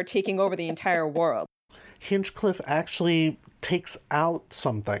 Plants are taking over the entire world. Hinchcliffe actually takes out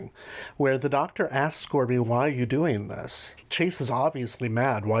something where the Doctor asks Scorby, why are you doing this? Chase is obviously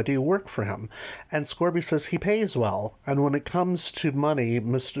mad. Why do you work for him? And Scorby says he pays well. And when it comes to money,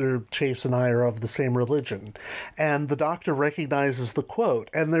 Mr. Chase and I are of the same religion. And the Doctor recognizes the quote.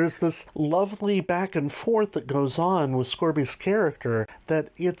 And there's this lovely back and forth that goes on with Scorby's character that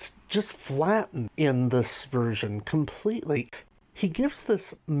it's just flattened in this version completely. He gives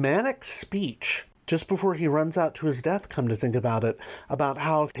this manic speech just before he runs out to his death, come to think about it, about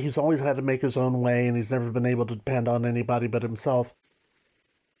how he's always had to make his own way and he's never been able to depend on anybody but himself.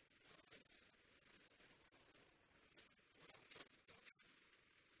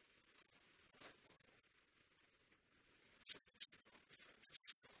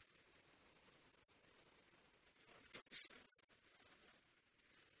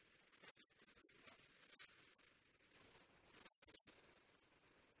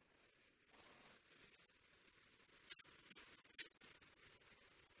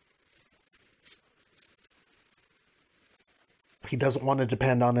 He doesn't want to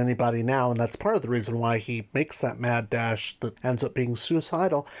depend on anybody now, and that's part of the reason why he makes that mad dash that ends up being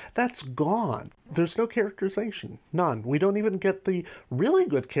suicidal. That's gone. There's no characterization. None. We don't even get the really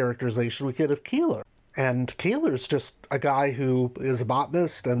good characterization we get of Keeler. And Keeler's just a guy who is a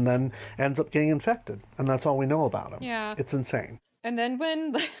botanist and then ends up getting infected. And that's all we know about him. Yeah. It's insane. And then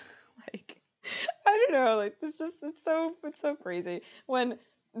when, like, I don't know, like, it's so crazy. When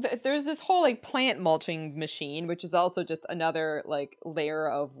there's this whole like plant mulching machine, which is also just another like layer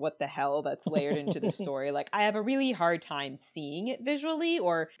of what the hell that's layered into the story. Like, I have a really hard time seeing it visually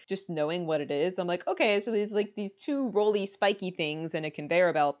or just knowing what it is. I'm like, okay, so there's like these two rolly spiky things and a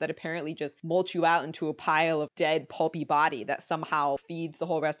conveyor belt that apparently just mulch you out into a pile of dead pulpy body that somehow feeds the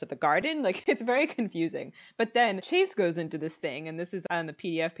whole rest of the garden. Like, it's very confusing. But then Chase goes into this thing, and this is on the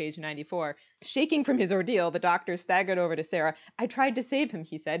PDF page 94. Shaking from his ordeal, the Doctor staggered over to Sarah. I tried to save him,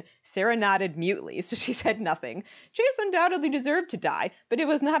 he said. Sarah nodded mutely, so she said nothing. Chase undoubtedly deserved to die, but it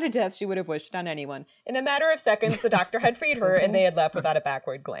was not a death she would have wished on anyone. In a matter of seconds, the doctor had freed her, and they had left without a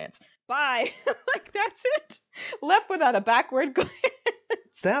backward glance. Bye. Like, that's it. Left without a backward glance.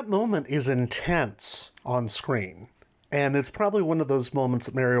 That moment is intense on screen. And it's probably one of those moments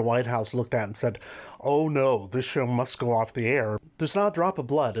that Mary Whitehouse looked at and said, oh no, this show must go off the air. There's not a drop of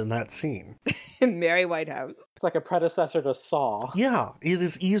blood in that scene. Mary Whitehouse. It's like a predecessor to Saw. Yeah, it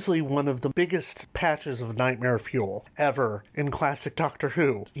is easily one of the biggest patches of nightmare fuel ever in classic Doctor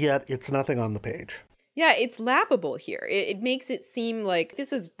Who, yet it's nothing on the page. Yeah, it's laughable here. It makes it seem like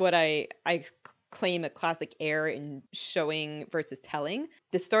this is what I claim a classic error in showing versus telling.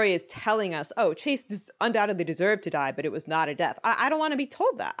 The story is telling us, oh, Chase undoubtedly deserved to die, but it was not a death. I don't want to be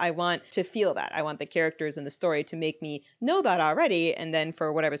told that. I want to feel that. I want the characters in the story to make me know that already, and then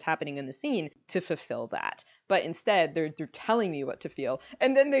for whatever's happening in the scene to fulfill that. But instead, they're telling me what to feel,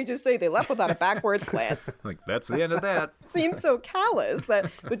 and then they just say they left without a backwards glance. Like, that's the end of that. Seems so callous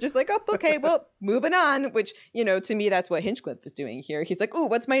that we're just like, oh, okay, well, moving on, which, you know, to me, that's what Hinchcliffe is doing here. He's like, ooh,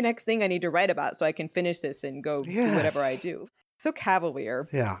 what's my next thing I need to write about so I can finish this and go do whatever I do. So cavalier.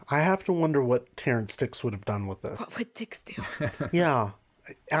 Yeah, I have to wonder what Terrence Dix would have done with this. What would Dix do? Yeah.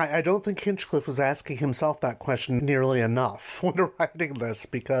 I don't think Hinchcliffe was asking himself that question nearly enough when writing this,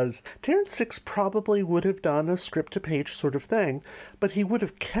 because Terrence Dix probably would have done a script-to-page sort of thing, but he would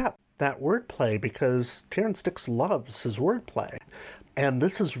have kept that wordplay because Terrence Dix loves his wordplay. And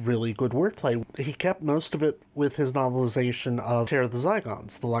this is really good wordplay. He kept most of it with his novelization of Terror of the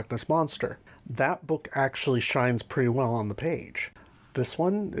Zygons, The Loch Ness Monster. That book actually shines pretty well on the page. This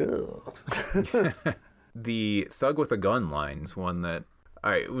one, ugh. The Thug with a Gun line's one that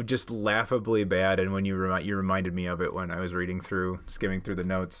was just laughably bad, and when you reminded me of it when I was skimming through the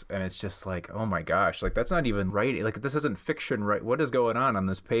notes, and it's just like, oh my gosh, like that's not even right. Like this isn't fiction, right? What is going on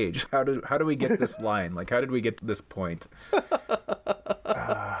this page? How do we get this line? Like how did we get to this point?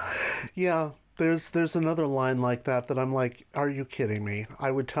 Yeah, there's another line like that I'm like, are you kidding me?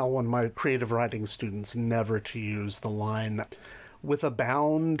 I would tell one of my creative writing students never to use the line, with a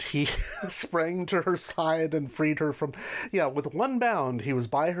bound, he sprang to her side and freed her from... Yeah, with one bound, he was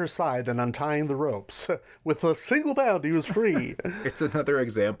by her side and untying the ropes. With a single bound, he was free. It's another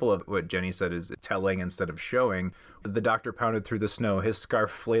example of what Jenny said is telling instead of showing. The doctor pounded through the snow, his scarf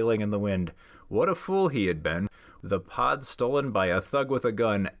flailing in the wind. What a fool he had been. The pod stolen by a thug with a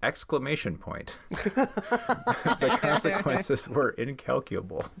gun! ! The consequences were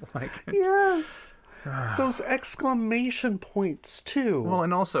incalculable. Like, yes! Those exclamation points, too. Well,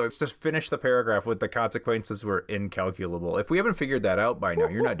 and also, it's just finish the paragraph with the consequences were incalculable. If we haven't figured that out by now,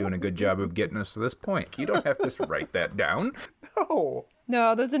 you're not doing a good job of getting us to this point. You don't have to write that down. No.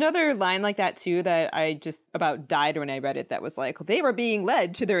 No, there's another line like that, too, that I just about died when I read it that was like, they were being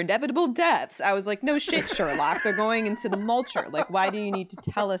led to their inevitable deaths. I was like, no shit, Sherlock. They're going into the mulcher. Like, why do you need to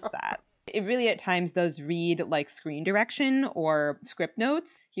tell us that? It really at times does read like screen direction or script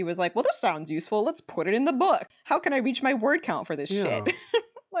notes. He was like, well, this sounds useful. Let's put it in the book. How can I reach my word count for this shit?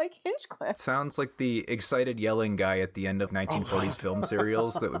 Like Hinchcliffe. Sounds like the excited yelling guy at the end of 1940s film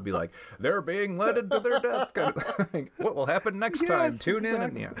serials that would be like, they're being led to their death. What will happen next time? Tune in.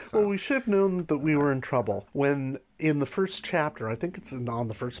 And, yeah, so. Well, we should have known that we were in trouble when in the first chapter, I think it's on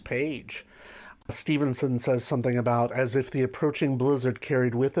the first page, Stevenson says something about as if the approaching blizzard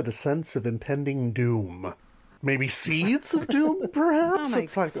carried with it a sense of impending doom. Maybe seeds of doom, perhaps? Oh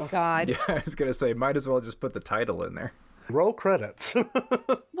my God. Yeah, I was going to say, might as well just put the title in there. Roll credits.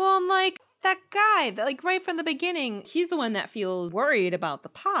 Well, I'm like, that guy, like right from the beginning, he's the one that feels worried about the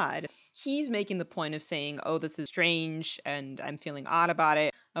pod. He's making the point of saying, oh, this is strange and I'm feeling odd about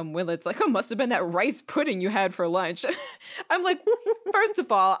it. Willet's like, oh, must have been that rice pudding you had for lunch. I'm like, first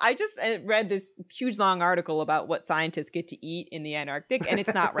of all, I just read this huge long article about what scientists get to eat in the Antarctic, and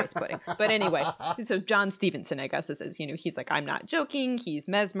it's not rice pudding. But anyway, so John Stevenson, I guess, is, he's like, I'm not joking. He's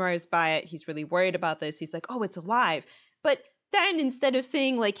mesmerized by it. He's really worried about this. He's like, oh, it's alive. But then instead of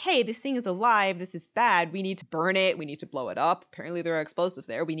saying like, hey, this thing is alive, this is bad, we need to burn it, we need to blow it up. Apparently there are explosives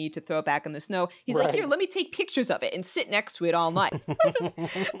there. We need to throw it back in the snow. He's like, here, let me take pictures of it and sit next to it all night. Doesn't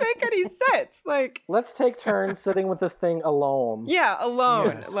make any sense. Like, let's take turns sitting with this thing alone. Yeah,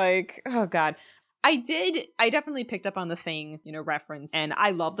 alone. Yes. Like, oh God. I definitely picked up on the Thing, reference, and I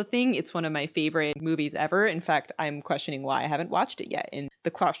love The Thing. It's one of my favorite movies ever. In fact, I'm questioning why I haven't watched it yet in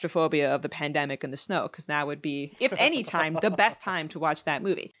the claustrophobia of the pandemic and the snow, because now would be, if any time, the best time to watch that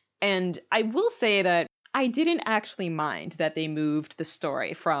movie. And I will say that I didn't actually mind that they moved the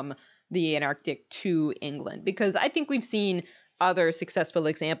story from the Antarctic to England, because I think we've seen other successful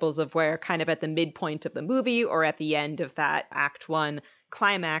examples of where kind of at the midpoint of the movie or at the end of that Act 1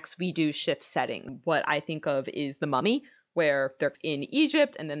 climax, we do shift setting. What I think of is The Mummy, where they're in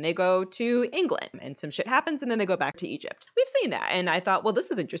Egypt and then they go to England and some shit happens and then they go back to Egypt. We've seen that. And I thought, well,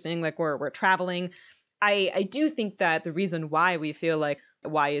 this is interesting. Like we're traveling. I do think that the reason why we feel like,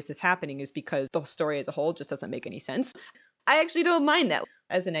 why is this happening, is because the story as a whole just doesn't make any sense. I actually don't mind that.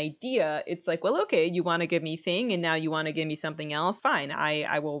 As an idea, it's like, well, okay, you want to give me Thing and now you want to give me something else. Fine,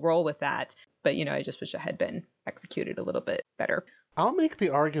 I will roll with that. But, I just wish it had been executed a little bit better. I'll make the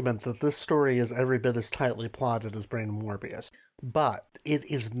argument that this story is every bit as tightly plotted as Brain of Morbius, but it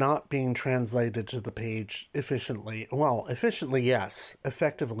is not being translated to the page efficiently. Well, efficiently, yes.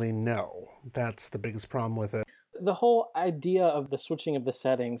 Effectively, no. That's the biggest problem with it. The whole idea of the switching of the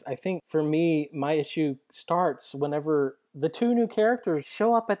settings, I think for me, my issue starts whenever the two new characters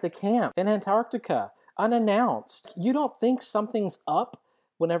show up at the camp in Antarctica, unannounced. You don't think something's up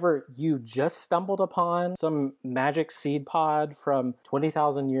whenever you just stumbled upon some magic seed pod from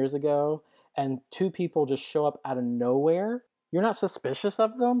 20,000 years ago and two people just show up out of nowhere. You're not suspicious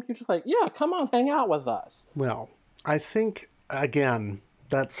of them. You're just like, yeah, come on, hang out with us. Well, I think, again,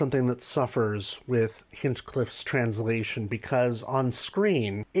 that's something that suffers with Hinchcliffe's translation, because on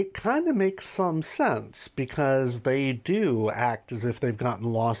screen, it kind of makes some sense, because they do act as if they've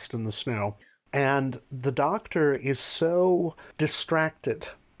gotten lost in the snow. And the Doctor is so distracted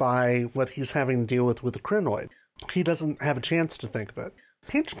by what he's having to deal with the Krynoid. He doesn't have a chance to think of it.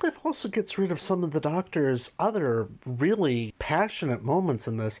 Hinchcliffe also gets rid of some of the Doctor's other really passionate moments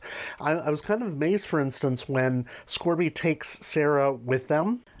in this. I was kind of amazed, for instance, when Scorby takes Sarah with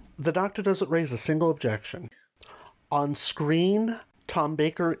them. The Doctor doesn't raise a single objection. On screen, Tom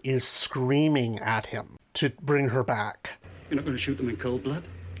Baker is screaming at him to bring her back. You're not going to shoot them in cold blood?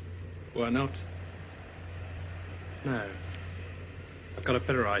 Why not? No. I've got a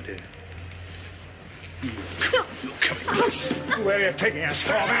better idea. Where are you taking us,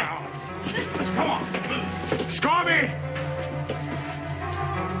 Scorby? Come on! Scorby!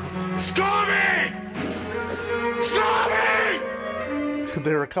 Scorby! Scorby!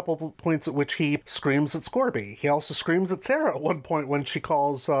 There are a couple of points at which he screams at Scorby. He also screams at Sarah at one point when she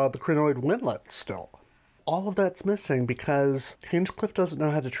calls the Krynoid Windlet still. All of that's missing because Hinchcliffe doesn't know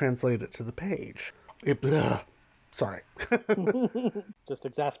how to translate it to the page. Sorry. Just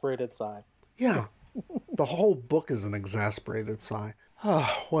exasperated sigh. Yeah. The whole book is an exasperated sigh.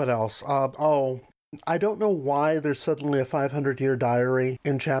 What else? I don't know why there's suddenly a 500-year diary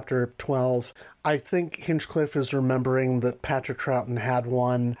in chapter 12. I think Hinchcliffe is remembering that Patrick Troughton had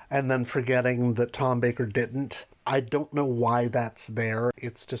one and then forgetting that Tom Baker didn't. I don't know why that's there.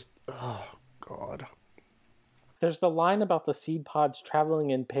 It's just, oh, God. There's the line about the seed pods traveling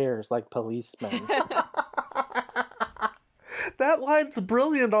in pairs like policemen. That line's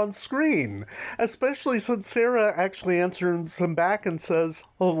brilliant on screen, especially since Sarah actually answers him back and says,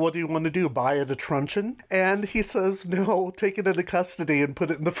 well, what do you want to do, buy it a truncheon? And he says, no, take it into custody and put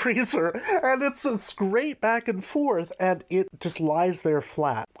it in the freezer. And it's this great back and forth, and it just lies there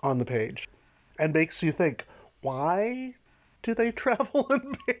flat on the page and makes you think, why do they travel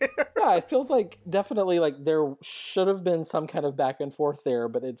in pairs? Yeah, it feels like definitely like there should have been some kind of back and forth there,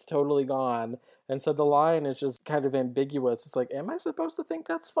 but it's totally gone. And so the line is just kind of ambiguous. It's like, am I supposed to think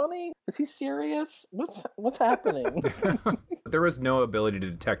that's funny? Is he serious? What's happening? There was no ability to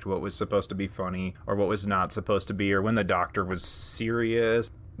detect what was supposed to be funny or what was not supposed to be, or when the Doctor was serious.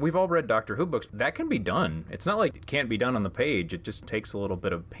 We've all read Doctor Who books. That can be done. It's not like it can't be done on the page. It just takes a little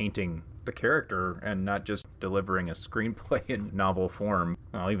bit of painting the character and not just delivering a screenplay in novel form.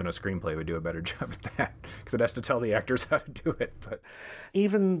 Well, even a screenplay would do a better job at that because it has to tell the actors how to do it. But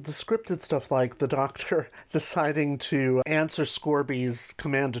even the scripted stuff, like the Doctor deciding to answer Scorby's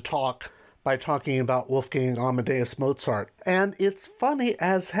command to talk by talking about Wolfgang Amadeus Mozart. And it's funny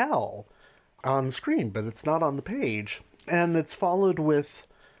as hell on screen, but it's not on the page. And it's followed with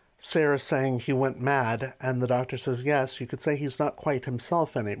Sarah saying he went mad, and the Doctor says, yes, you could say he's not quite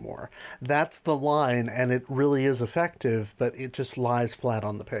himself anymore. That's the line, and it really is effective, but it just lies flat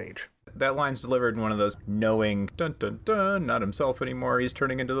on the page. That line's delivered in one of those knowing, dun dun dun, not himself anymore, he's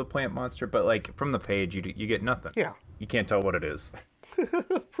turning into the plant monster, but like from the page, you get nothing. Yeah. You can't tell what it is.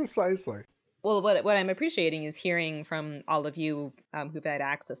 Precisely. Well, what I'm appreciating is hearing from all of you who've had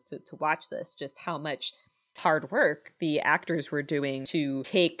access to watch this, just how much hard work the actors were doing to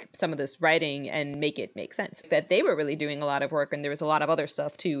take some of this writing and make it make sense. That they were really doing a lot of work, and there was a lot of other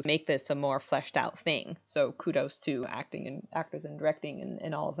stuff to make this a more fleshed out thing. So kudos to acting and actors and directing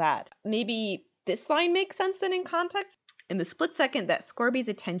and all of that. Maybe this line makes sense then in context. In the split second that Scorby's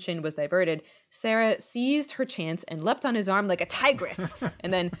attention was diverted, Sarah seized her chance and leapt on his arm like a tigress.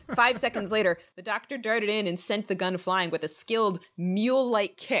 And then 5 seconds later, the doctor darted in and sent the gun flying with a skilled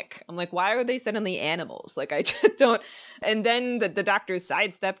mule-like kick. I'm like, why are they suddenly animals? Like, I just don't. And then the doctor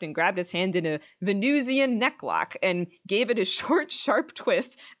sidestepped and grabbed his hand in a Venusian necklock and gave it a short, sharp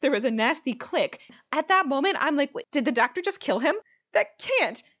twist. There was a nasty click. At that moment, I'm like, wait, did the doctor just kill him? That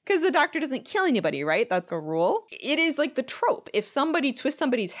can't, because the doctor doesn't kill anybody, right? That's a rule. It is like the trope. If somebody twists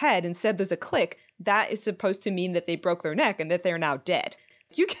somebody's head and said there's a click, that is supposed to mean that they broke their neck and that they're now dead.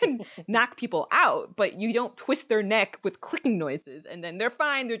 You can knock people out, but you don't twist their neck with clicking noises and then they're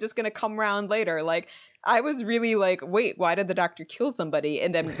fine. They're just going to come around later. Like, I was really like, wait, why did the doctor kill somebody?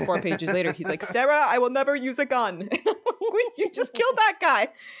 And then 4 pages later, he's like, Sarah, I will never use a gun. Wait, you just killed that guy.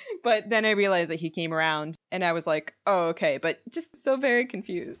 But then I realized that he came around and I was like, oh, okay. But just so very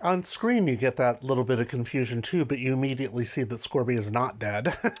confused. On screen, you get that little bit of confusion too, but you immediately see that Scorby is not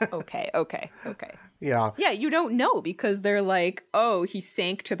dead. Okay. Yeah. Yeah, you don't know because they're like, oh, he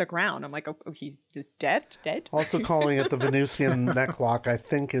sank to the ground. I'm like, oh, he's dead? Also calling it the Venusian necklock, I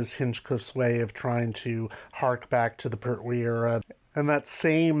think, is Hinchcliffe's way of trying to hark back to the Pertwee era. And that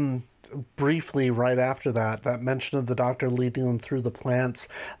same, briefly right after that mention of the doctor leading them through the plants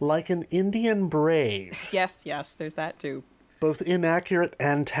like an Indian brave. Yes, there's that too. Both inaccurate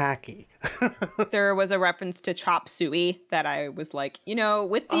and tacky. There was a reference to Chop Suey that I was like,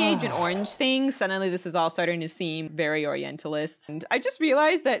 with the Agent Orange thing, suddenly this is all starting to seem very Orientalist. And I just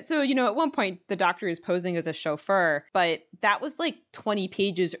realized that, at one point the doctor is posing as a chauffeur, but that was like 20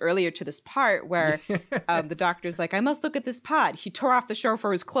 pages earlier to this part where the doctor's like, I must look at this pod. He tore off the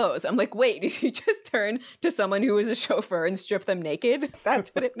chauffeur's clothes. I'm like, wait, did he just turn to someone who was a chauffeur and strip them naked? That's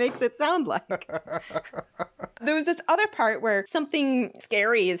what it makes it sound like. There was this other part where something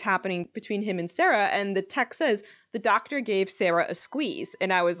scary is happening between him and Sarah, and the text says, the doctor gave Sarah a squeeze.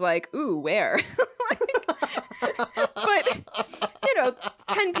 And I was like, ooh, where? But,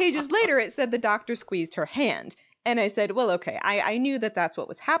 10 pages later, it said the doctor squeezed her hand. And I said, well, okay, I knew that that's what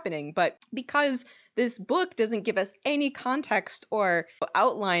was happening, but because this book doesn't give us any context or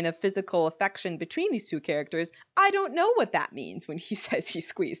outline of physical affection between these two characters, I don't know what that means when he says he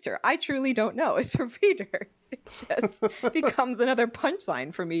squeezed her. I truly don't know as a reader. It just becomes another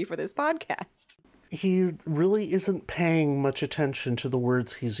punchline for me for this podcast. He really isn't paying much attention to the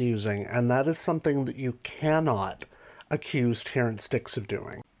words he's using, and that is something that you cannot accuse Terrance Dicks of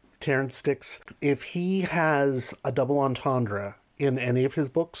doing. Terrance Dicks, if he has a double entendre in any of his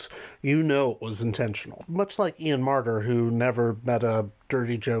books, you know it was intentional. Much like Ian Marter, who never met a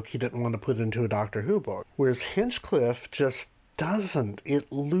dirty joke he didn't want to put into a Doctor Who book. Whereas Hinchcliffe just doesn't.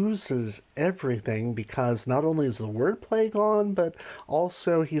 It loses everything because not only is the wordplay gone, but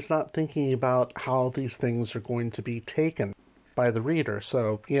also he's not thinking about how these things are going to be taken by the reader.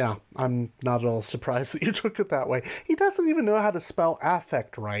 So, yeah, I'm not at all surprised that you took it that way. He doesn't even know how to spell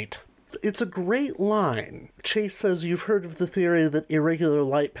affect right. It's a great line. Chase says, you've heard of the theory that irregular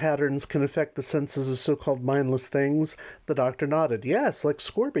light patterns can affect the senses of so-called mindless things? The doctor nodded. Yes, like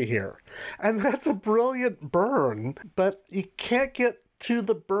Scorby here. And that's a brilliant burn, but you can't get to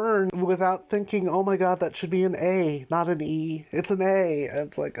the burn without thinking, oh my god, that should be an A, not an E. It's an A. And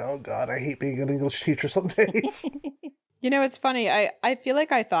it's like, oh god, I hate being an English teacher some days. It's funny. I feel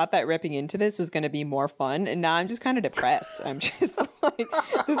like I thought that ripping into this was going to be more fun, and now I'm just kind of depressed. I'm just like,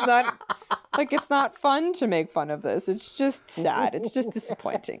 it's not fun to make fun of this. It's just sad. It's just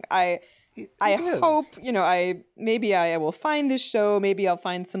disappointing. I hope, maybe I will find this show. Maybe I'll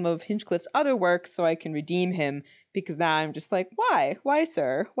find some of Hinchcliffe's other works so I can redeem him, because now I'm just like, why? Why,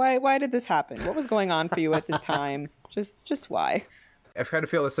 sir? Why did this happen? What was going on for you at this time? Just why? I've kind of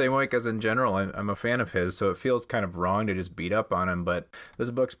feel the same way because in general, I'm a fan of his, so it feels kind of wrong to just beat up on him, but this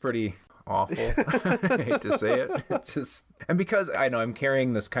book's pretty awful. I hate to say it. It's just, and because I know I'm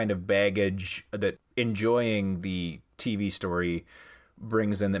carrying this kind of baggage that enjoying the TV story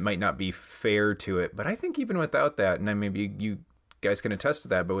brings in that might not be fair to it, but I think even without that, and maybe you guys can attest to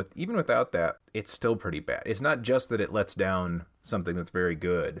that, but even without that, it's still pretty bad. It's not just that it lets down something that's very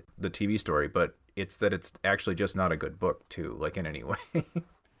good, the TV story, but it's that it's actually just not a good book, too, like in any way.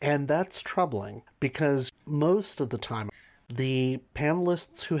 And that's troubling, because most of the time, the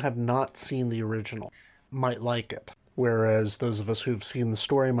panelists who have not seen the original might like it. Whereas those of us who've seen the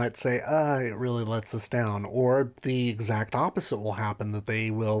story might say, it really lets us down. Or the exact opposite will happen, that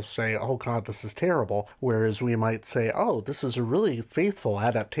they will say, oh god, this is terrible. Whereas we might say, oh, this is a really faithful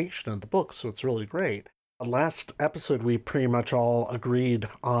adaptation of the book, so it's really great. Last episode, we pretty much all agreed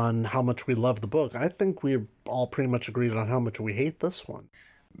on how much we love the book. I think we all pretty much agreed on how much we hate this one.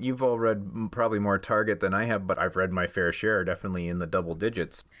 You've all read probably more Target than I have, but I've read my fair share, definitely in the double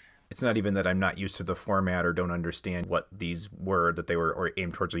digits. It's not even that I'm not used to the format or don't understand what these were, that they were or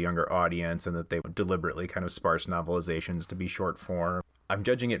aimed towards a younger audience and that they were deliberately kind of sparse novelizations to be short form. I'm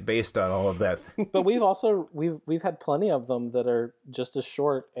judging it based on all of that. But we've had plenty of them that are just as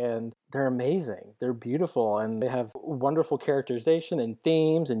short, and they're amazing. They're beautiful, and they have wonderful characterization and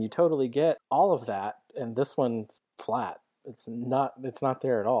themes, and you totally get all of that. And this one's flat. It's not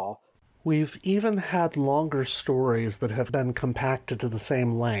there at all. We've even had longer stories that have been compacted to the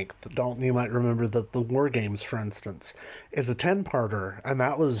same length. You might remember that the War Games, for instance, is a 10-parter, and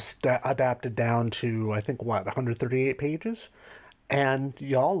that was adapted down to, I think, 138 pages? And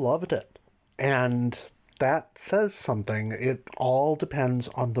y'all loved it. And that says something. It all depends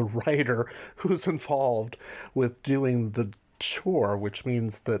on the writer who's involved with doing the chore, which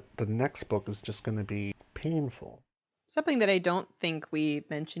means that the next book is just going to be painful. Something that I don't think we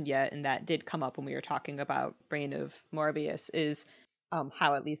mentioned yet, and that did come up when we were talking about Brain of Morbius, is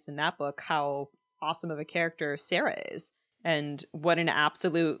how, at least in that book, how awesome of a character Sarah is. And what an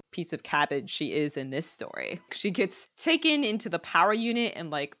absolute piece of cabbage she is in this story. She gets taken into the power unit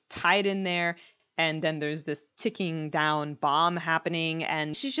and like tied in there. And then there's this ticking down bomb happening,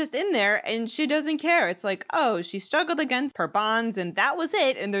 and she's just in there and she doesn't care. It's like, oh, she struggled against her bonds and that was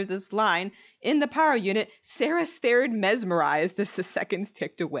it. And there's this line in the power unit, Sarah stared mesmerized as the seconds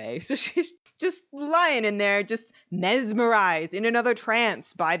ticked away. So she's just lying in there, just mesmerized in another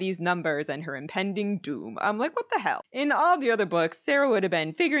trance by these numbers and her impending doom. I'm like, what the hell? In all the other books, Sarah would have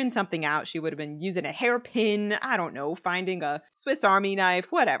been figuring something out. She would have been using a hairpin, I don't know, finding a Swiss Army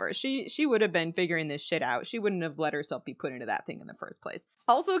knife, whatever. She would have been figuring this shit out. She wouldn't have let herself be put into that thing in the first place.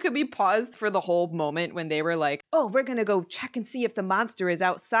 Also, could we pause for the whole moment when they were like, oh, we're gonna go check and see if the monster is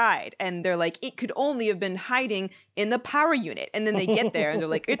outside. And they're like, it could only have been hiding in the power unit. And then they get there and they're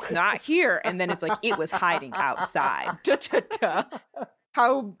like, it's not here. And then it's like, it was hiding outside.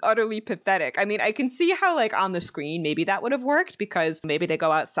 How utterly pathetic. I mean, I can see how, like, on the screen, maybe that would have worked because maybe they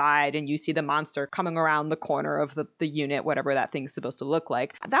go outside and you see the monster coming around the corner of the unit, whatever that thing's supposed to look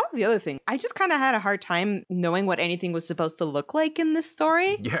like. That was the other thing. I just kind of had a hard time knowing what anything was supposed to look like in this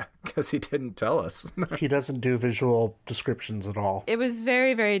story. Yeah, because he didn't tell us. He doesn't do visual descriptions at all. It was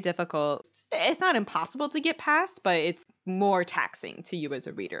very, very difficult. It's not impossible to get past, but it's more taxing to you as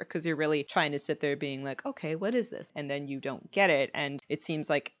a reader because you're really trying to sit there being like, okay, what is this? And then you don't get it. And it seems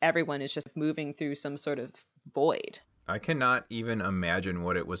like everyone is just moving through some sort of void. I cannot even imagine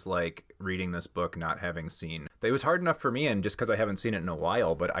what it was like reading this book not having seen. It was hard enough for me, and just because I haven't seen it in a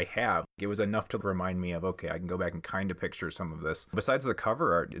while, but I have. It was enough to remind me of, okay, I can go back and kind of picture some of this. Besides the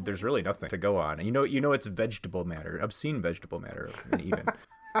cover art, there's really nothing to go on. And you know it's vegetable matter, obscene vegetable matter, even.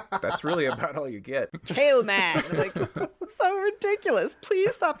 That's really about all you get. Kale man. Like, so ridiculous.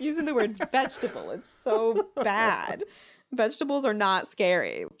 Please stop using the word vegetable. It's so bad. Vegetables are not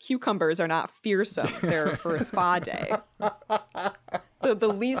scary. Cucumbers are not fearsome. They're for a spa day. The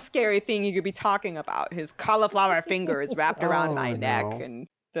least scary thing you could be talking about is cauliflower fingers wrapped around my neck and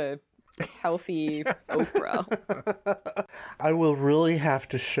the healthy okra. I will really have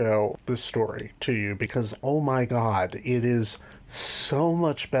to show this story to you because, oh my God, it is so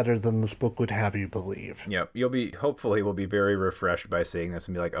much better than this book would have you believe. Yep. Hopefully we'll be very refreshed by seeing this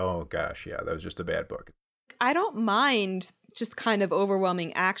and be like, oh gosh, yeah, that was just a bad book. I don't mind just kind of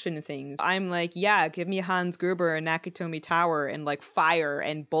overwhelming action things. I'm like, yeah, give me Hans Gruber and Nakatomi Tower and like fire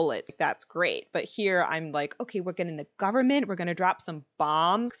and bullets. That's great. But here I'm like, okay, we're getting the government. We're going to drop some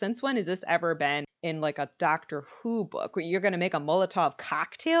bombs. Since when has this ever been in like a Doctor Who book where you're going to make a Molotov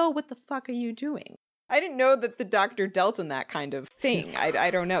cocktail? What the fuck are you doing? I didn't know that the Doctor dealt in that kind of thing.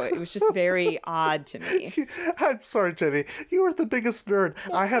 I don't know. It was just very odd to me. I'm sorry, Jenny. You are the biggest nerd.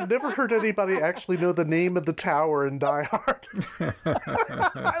 I have never heard anybody actually know the name of the tower in Die Hard.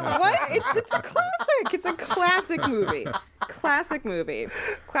 What? It's classic. It's a classic movie. Classic movie.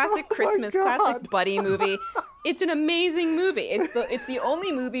 Classic Christmas, classic buddy movie. It's an amazing movie. It's the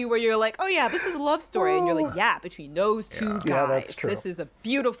only movie where you're like, oh yeah, this is a love story. And you're like, yeah, between those two guys. Yeah, that's true. This is a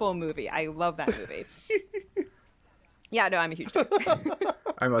beautiful movie. I love that movie. Yeah, no, I'm a huge fan.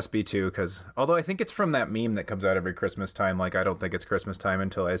 I must be too, because although I think it's from that meme that comes out every Christmas time, like I don't think it's Christmas time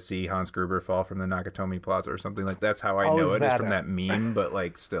until I see Hans Gruber fall from the Nakatomi Plaza or something like that's how I know it is from that meme, but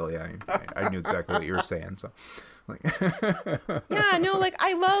like still, yeah, I knew exactly what you were saying, so. Yeah, no, like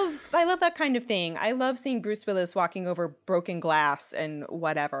I love that kind of thing. I love seeing Bruce Willis walking over broken glass and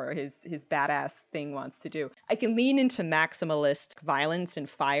whatever his badass thing wants to do. I can lean into maximalist violence and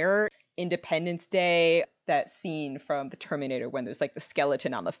fire Independence Day, that scene from the Terminator when there's like the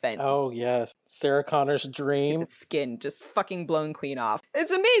skeleton on the fence. Oh, yes. Sarah Connor's dream. Its skin just fucking blown clean off.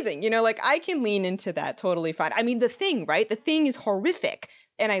 It's amazing. Like I can lean into that totally fine. I mean, The Thing, right? The Thing is horrific.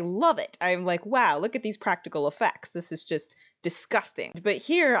 And I love it. I'm like, wow, look at these practical effects. This is just disgusting. But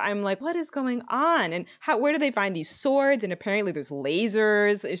here I'm like, what is going on? And where do they find these swords? And apparently there's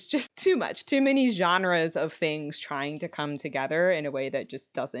lasers. It's just too much. Too many genres of things trying to come together in a way that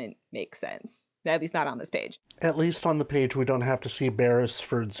just doesn't make sense. At least not on this page. At least on the page, we don't have to see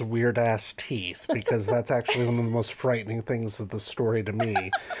Beresford's weird-ass teeth, because that's actually one of the most frightening things of the story to me.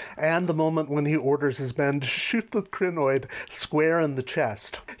 And the moment when he orders his men to shoot the Krynoid square in the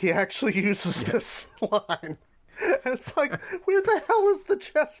chest. He actually uses this line. It's like, where the hell is the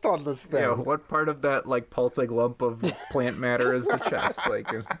chest on this thing? Yeah, what part of that, like, pulsing lump of plant matter is the chest? Like,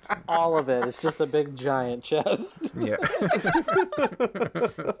 all of it. It's just a big, giant chest. Yeah.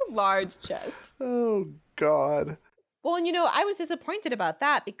 It's a large chest. Oh, God. Well, and I was disappointed about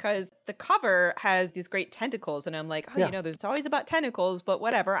that because the cover has these great tentacles, and I'm like, there's always about tentacles, but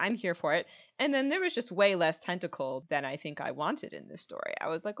whatever, I'm here for it. And then there was just way less tentacle than I think I wanted in this story. I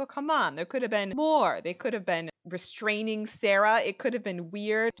was like, oh, come on, there could have been more. They could have been restraining Sarah. It could have been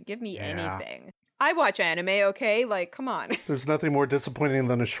weird. Give me anything. I watch anime, okay? Like, come on. There's nothing more disappointing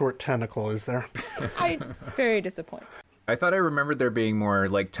than a short tentacle, is there? I'm very disappointed. I thought I remembered there being more,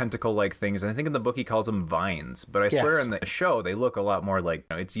 like, tentacle-like things, and I think in the book he calls them vines, but I swear in the show they look a lot more like,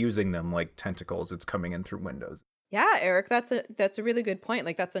 it's using them like tentacles. It's coming in through windows. Yeah, Eric, that's a really good point.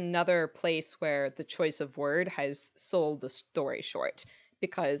 Like, that's another place where the choice of word has sold the story short,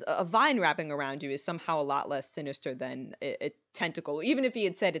 because a vine wrapping around you is somehow a lot less sinister than a tentacle. Even if he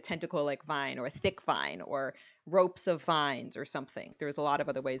had said a tentacle-like vine or a thick vine or ropes of vines or something. There's a lot of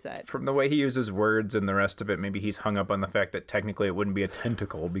other ways that... From the way he uses words and the rest of it, maybe he's hung up on the fact that technically it wouldn't be a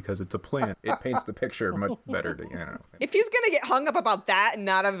tentacle because it's a plant. It paints the picture much better to, If he's going to get hung up about that and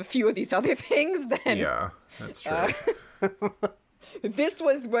not of a few of these other things, then... Yeah, that's true. This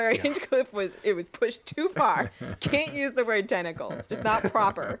was where Hinchcliffe was pushed too far. Can't use the word tentacle. It's just not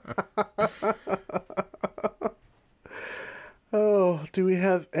proper. Oh, do we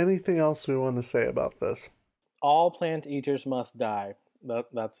have anything else we want to say about this? All plant eaters must die.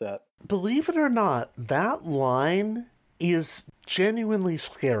 That's it. Believe it or not, that line is genuinely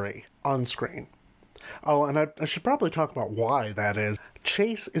scary on screen. Oh, and I should probably talk about why that is.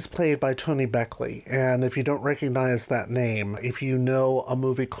 Chase is played by Tony Beckley, and if you don't recognize that name, if you know a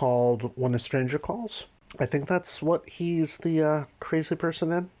movie called When a Stranger Calls, I think that's what he's the crazy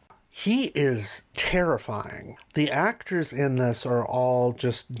person in. He is terrifying. The actors in this are all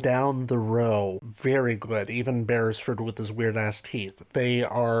just down the row very good, even Beresford with his weird-ass teeth. They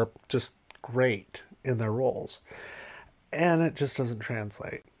are just great in their roles. And it just doesn't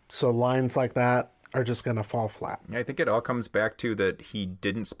translate. So lines like that are just going to fall flat. I think it all comes back to that he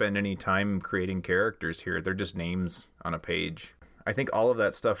didn't spend any time creating characters here. They're just names on a page. I think all of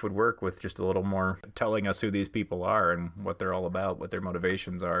that stuff would work with just a little more telling us who these people are and what they're all about, what their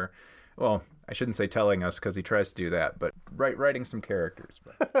motivations are. Well, I shouldn't say telling us because he tries to do that, but writing some characters.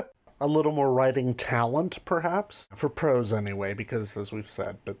 A little more writing talent, perhaps? For prose anyway, because as we've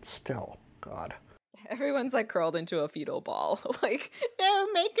said, but still, God. Everyone's like curled into a fetal ball. Like, no,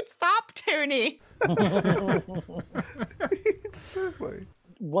 make it stop, Tony. Certainly.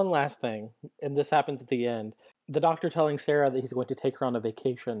 One last thing, and this happens at the end. The doctor telling Sarah that he's going to take her on a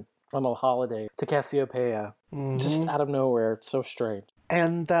vacation, on a holiday, to Cassiopeia. Mm-hmm. Just out of nowhere. It's so strange.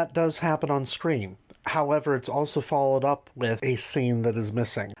 And that does happen on screen. However, it's also followed up with a scene that is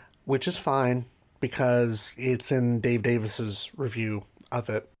missing, which is fine because it's in Dave Davis's review of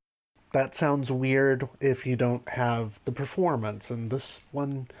it. That sounds weird if you don't have the performance, and this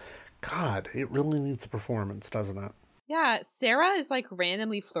one, God, it really needs a performance, doesn't it? Yeah, Sarah is like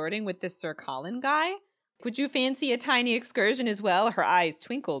randomly flirting with this Sir Colin guy. Would you fancy a tiny excursion as well? Her eyes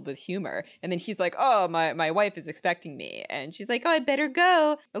twinkled with humor. And then he's like, oh, my wife is expecting me. And she's like, oh, I better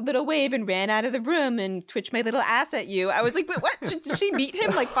go. A little wave and ran out of the room and twitched my little ass at you. I was like, but what? Did she meet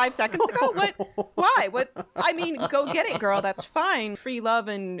him like 5 seconds ago? What? Why? What? I mean, go get it, girl. That's fine. Free love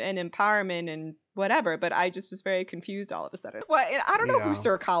and empowerment and whatever. But I just was very confused all of a sudden. What? I don't know who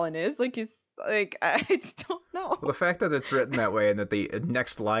Sir Colin is. I just don't know. Well, the fact that it's written that way and that the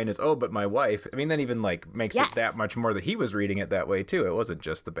next line is, oh, but my wife, I mean, that even makes it that much more that he was reading it that way too. It wasn't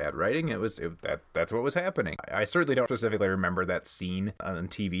just the bad writing. That's what was happening. I certainly don't specifically remember that scene on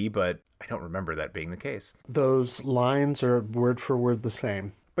TV, but I don't remember that being the case. Those lines are word for word the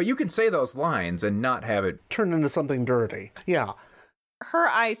same. But you can say those lines and not have it turn into something dirty. Yeah. Her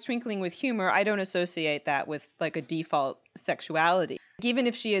eyes twinkling with humor, I don't associate that with like a default sexuality. Even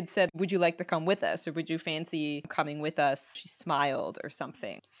if she had said, would you like to come with us? Or would you fancy coming with us? She smiled or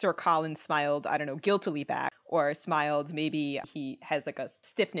something. Sir Colin smiled, I don't know, guiltily back. Or smiled, maybe he has like a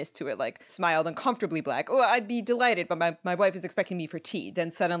stiffness to it, like smiled uncomfortably black. Oh, I'd be delighted, but my wife is expecting me for tea.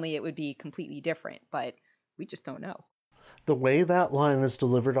 Then suddenly it would be completely different. But we just don't know. The way that line is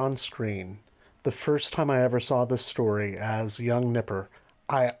delivered on screen, the first time I ever saw this story as young Nipper,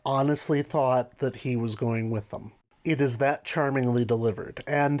 I honestly thought that he was going with them. It is that charmingly delivered.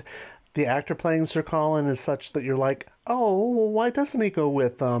 And the actor playing Sir Colin is such that you're like, oh, why doesn't he go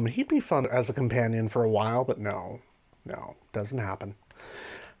with them? He'd be fun as a companion for a while, but no, doesn't happen.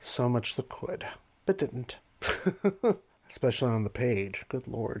 So much that could, but didn't. Especially on the page, good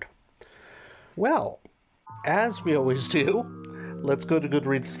lord. Well, as we always do, let's go to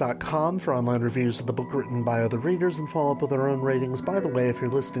Goodreads.com for online reviews of the book written by other readers and follow up with our own ratings. By the way, if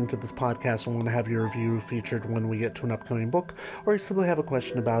you're listening to this podcast and want to have your review featured when we get to an upcoming book, or you simply have a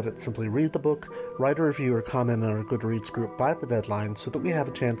question about it, simply read the book, write a review, or comment on our Goodreads group by the deadline so that we have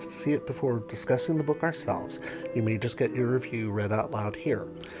a chance to see it before discussing the book ourselves. You may just get your review read out loud here.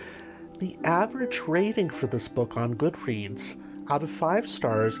 The average rating for this book on Goodreads out of 5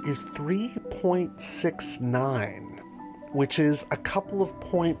 stars is 3.69. which is a couple of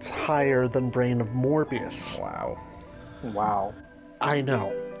points higher than Brain of Morbius. Wow. I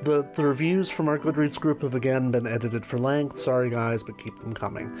know. The reviews from our Goodreads group have again been edited for length. Sorry guys, but keep them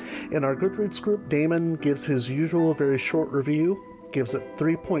coming. In our Goodreads group, Damon gives his usual very short review, gives it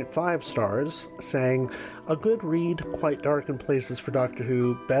 3.5 stars, saying, a good read, quite dark in places for Doctor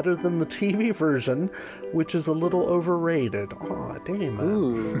Who, better than the TV version, which is a little overrated. Aw, Damon.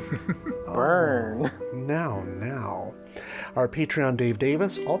 Ooh, burn. Now. Our Patreon Dave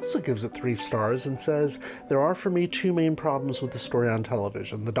Davis also gives it 3 stars and says, there are for me 2 main problems with the story on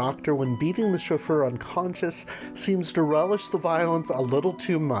television. The Doctor, when beating the chauffeur unconscious, seems to relish the violence a little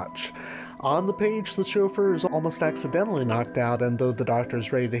too much. On the page, the chauffeur is almost accidentally knocked out, and though the Doctor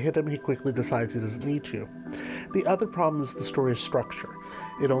is ready to hit him, he quickly decides he doesn't need to. The other problem is the story's structure.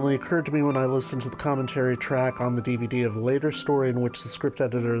 It only occurred to me when I listened to the commentary track on the DVD of a later story in which the script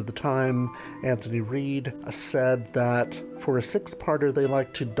editor at the time, Anthony Reed, said that for a 6-parter they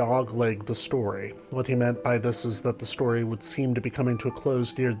like to dogleg the story. What he meant by this is that the story would seem to be coming to a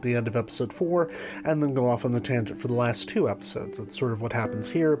close near the end of episode 4 and then go off on the tangent for the last 2 episodes. That's sort of what happens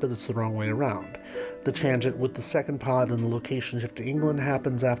here, but it's the wrong way around. The tangent with the second pod and the location shift to England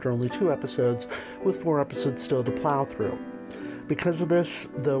happens after only 2 episodes, with 4 episodes still to plow through. Because of this,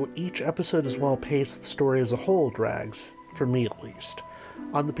 though each episode is well paced, the story as a whole drags, for me at least.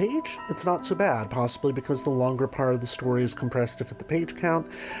 On the page, it's not so bad, possibly because the longer part of the story is compressed to fit the page count,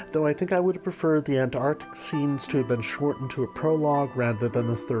 though I think I would have preferred the Antarctic scenes to have been shortened to a prologue rather than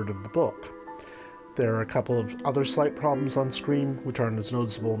a third of the book. There are a couple of other slight problems on screen, which aren't as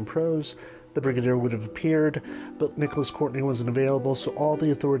noticeable in prose. The Brigadier would have appeared, but Nicholas Courtney wasn't available, so all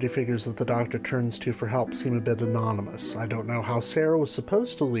the authority figures that the Doctor turns to for help seem a bit anonymous. I don't know how Sarah was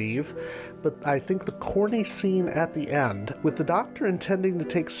supposed to leave, but I think the corny scene at the end, with the Doctor intending to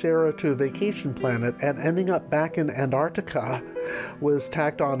take Sarah to a vacation planet and ending up back in Antarctica, was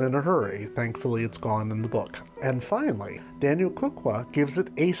tacked on in a hurry. Thankfully, it's gone in the book. And finally, Daniel Kukwa gives it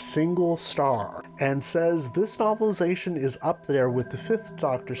a single star and says this novelization is up there with the 5th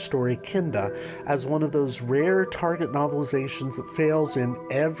Doctor story, Kinda, as one of those rare Target novelizations that fails in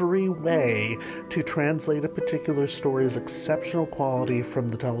every way to translate a particular story's exceptional quality from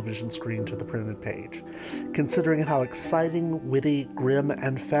the television screen to the printed page. Considering how exciting, witty, grim,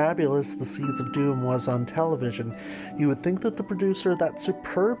 and fabulous The Seeds of Doom was on television, you would think that the producer of that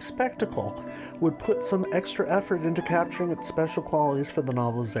superb spectacle would put some extra effort into capturing its special qualities for the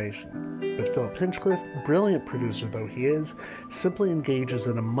novelization. But Philip Hinchcliffe, brilliant producer though he is, simply engages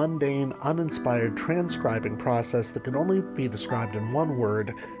in a mundane, uninspired transcribing process that can only be described in one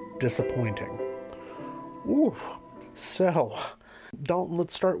word: disappointing. Ooh. So, Dalton,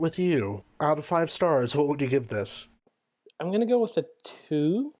 let's start with you. Out of 5 stars, what would you give this? I'm going to go with a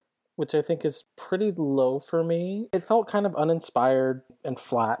 2, which I think is pretty low for me. It felt kind of uninspired and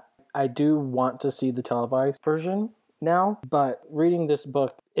flat. I do want to see the televised version now, but reading this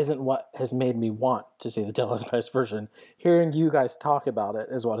book isn't what has made me want to see the televised version. Hearing you guys talk about it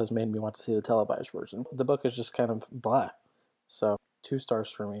is what has made me want to see the televised version. The book is just kind of blah. So, 2 stars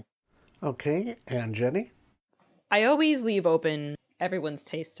for me. Okay, and Jenny? I always leave open everyone's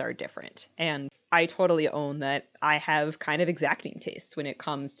tastes are different, and I totally own that I have kind of exacting tastes when it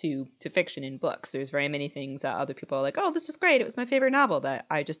comes to fiction in books. There's very many things that other people are like, oh, this was great, it was my favorite novel, that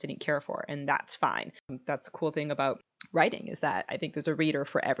I just didn't care for, and that's fine. That's the cool thing about writing, is that I think there's a reader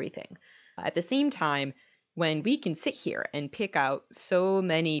for everything. At the same time, when we can sit here and pick out so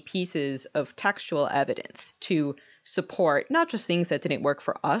many pieces of textual evidence to support not just things that didn't work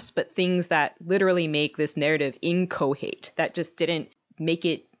for us, but things that literally make this narrative incoherent, that just didn't make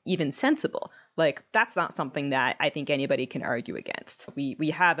it even sensible. Like, that's not something that I think anybody can argue against.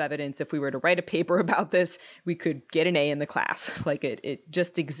 We have evidence. If we were to write a paper about this, we could get an A in the class. Like, it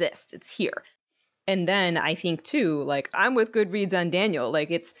just exists. It's here. And then I think, too, like, I'm with Goodreads on Daniel.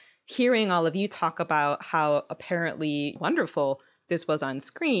 Like, it's hearing all of you talk about how apparently wonderful this was on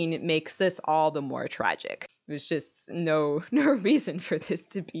screen makes this all the more tragic. There's just no reason for this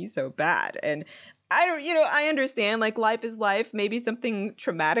to be so bad. And I understand, like, life is life. Maybe something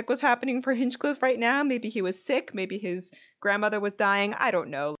traumatic was happening for Hinchcliffe right now. Maybe he was sick. Maybe his grandmother was dying. I don't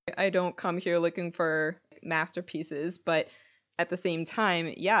know. I don't come here looking for masterpieces. But at the same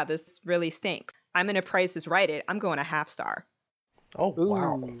time, yeah, this really stinks. I'm going to Price is Right it. I'm going a half star. Oh,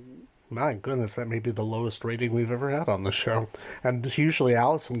 wow. My goodness, that may be the lowest rating we've ever had on the show. And usually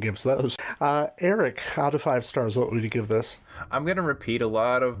Allison gives those. Eric, out of 5 stars, what would you give this? I'm going to repeat a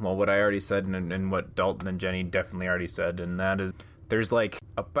lot of, what I already said and what Dalton and Jenny definitely already said, and that is there's like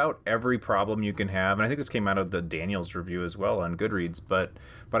about every problem you can have, and I think this came out of the Daniels review as well on Goodreads, but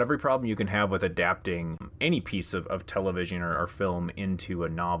every problem you can have with adapting any piece of television or film into a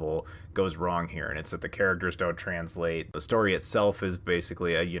novel goes wrong here, and it's that the characters don't translate. The story itself is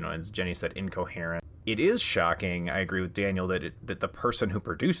basically, as Jenny said, incoherent. It is shocking, I agree with Daniel, that the person who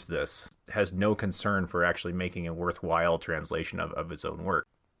produced this has no concern for actually making a worthwhile translation of his own work.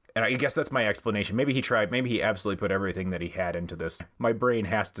 And I guess that's my explanation. Maybe he tried. Maybe he absolutely put everything that he had into this. My brain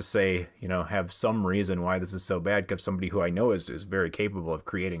has to say, have some reason why this is so bad, because somebody who I know is very capable of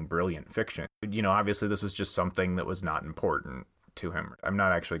creating brilliant fiction. Obviously this was just something that was not important to him. I'm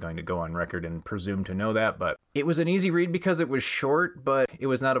not actually going to go on record and presume to know that, but it was an easy read because it was short, but it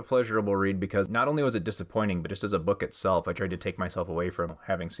was not a pleasurable read because not only was it disappointing, but just as a book itself, I tried to take myself away from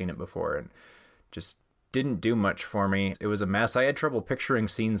having seen it before and just didn't do much for me. It was a mess. I had trouble picturing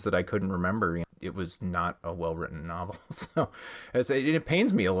scenes that I couldn't remember. It was not a well-written novel. So it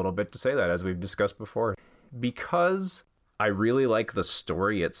pains me a little bit to say that, as we've discussed before, because I really like the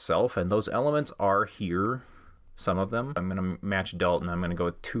story itself, and those elements are here, some of them. I'm going to match Dalton. I'm going to go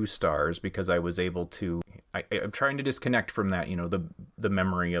with 2 stars because I was able to... I'm trying to disconnect from that, the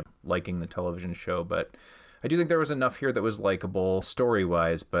memory of liking the television show, but I do think there was enough here that was likable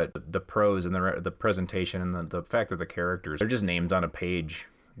story-wise, but the prose and the presentation and the fact that the characters, they're just names on a page.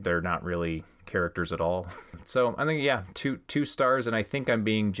 They're not really characters at all. So I think, 2 stars, and I think I'm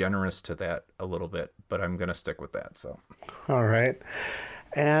being generous to that a little bit, but I'm going to stick with that. So, all right.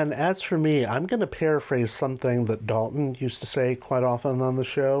 And as for me, I'm going to paraphrase something that Dalton used to say quite often on the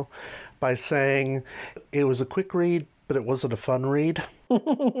show by saying it was a quick read, but it wasn't a fun read.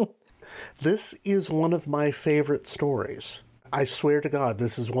 This is one of my favorite stories. I swear to God,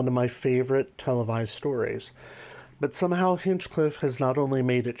 this is one of my favorite televised stories. But somehow Hinchcliffe has not only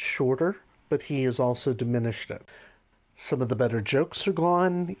made it shorter, but he has also diminished it. Some of the better jokes are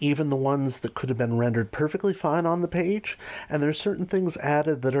gone, even the ones that could have been rendered perfectly fine on the page, and there are certain things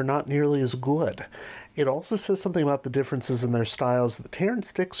added that are not nearly as good. It also says something about the differences in their styles that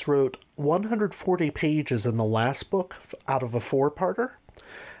Terrance Dicks wrote 140 pages in the last book out of a 4-parter.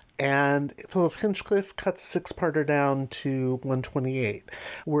 And Philip Hinchcliffe cuts 6-parter down to 128.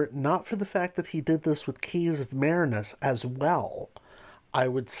 Were it not for the fact that he did this with Keys of Marinus as well, I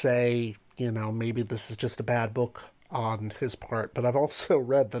would say, maybe this is just a bad book on his part. But I've also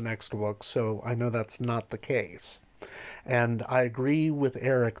read the next book, so I know that's not the case. And I agree with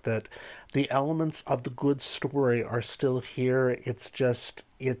Eric that the elements of the good story are still here.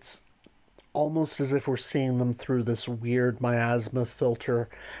 It's almost as if we're seeing them through this weird miasma filter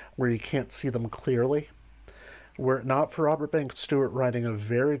where you can't see them clearly. Were it not for Robert Banks Stewart writing a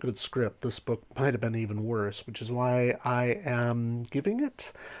very good script, this book might have been even worse, which is why I am giving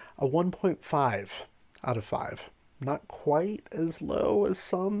it a 1.5 out of 5. Not quite as low as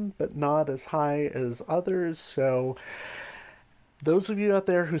some, but not as high as others, so those of you out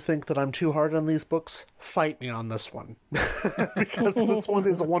there who think that I'm too hard on these books, fight me on this one. Because this one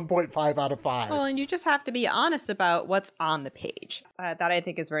is a 1.5 out of 5. Well, and you just have to be honest about what's on the page. That I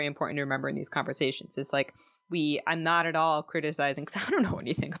think is very important to remember in these conversations. It's like, I'm not at all criticizing, because I don't know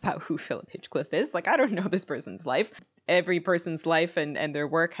anything about who Philip Hinchcliffe is. Like, I don't know this person's life. Every person's life and their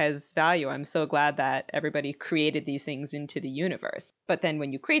work has value. I'm so glad that everybody created these things into the universe. But then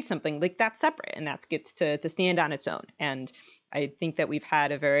when you create something, like, that's separate, and that gets to stand on its own. And I think that we've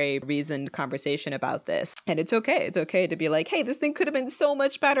had a very reasoned conversation about this. And it's okay. It's okay to be like, hey, this thing could have been so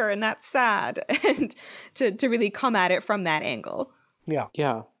much better, and that's sad. And to really come at it from that angle. Yeah.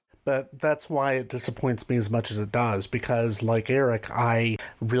 But that's why it disappoints me as much as it does, because, like Eric, I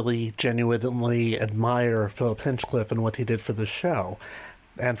really genuinely admire Philip Hinchcliffe and what he did for the show.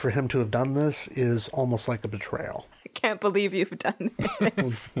 And for him to have done this is almost like a betrayal. I can't believe you've done this.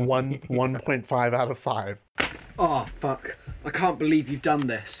 1.5 out of 5. Oh, fuck. I can't believe you've done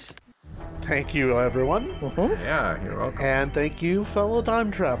this. Thank you, everyone. Yeah, you're welcome. And thank you, fellow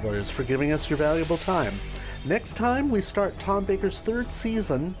time travelers, for giving us your valuable time. Next time, we start Tom Baker's 3rd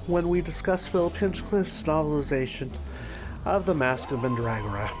season when we discuss Philip Hinchcliffe's novelization of The Mask of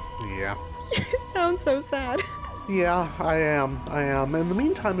Mandragora. Yeah. You sound so sad. Yeah, I am. In the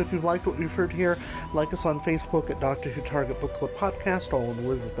meantime, if you've liked what you've heard here, like us on Facebook at Doctor Who Target Book Club Podcast, all one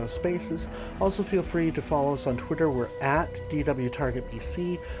word with no spaces. Also feel free to follow us on Twitter. We're at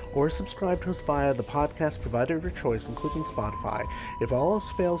DWTargetBC, or subscribe to us via the podcast provider of your choice, including Spotify. If all else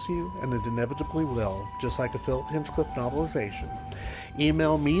fails you, and it inevitably will, just like a Philip Hinchcliffe novelization,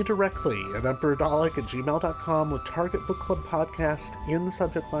 email me directly at emperadolic@gmail.com with Target Book Club Podcast in the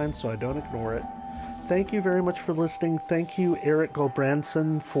subject line so I don't ignore it. Thank you very much for listening. Thank you, Eric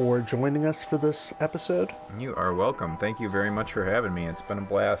Gulbranson, for joining us for this episode. You are welcome. Thank you very much for having me. It's been a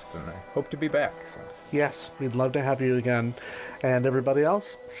blast, and I hope to be back. So. Yes, we'd love to have you again. And everybody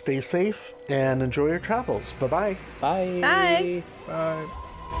else, stay safe and enjoy your travels. Bye-bye. Bye. Bye. Bye.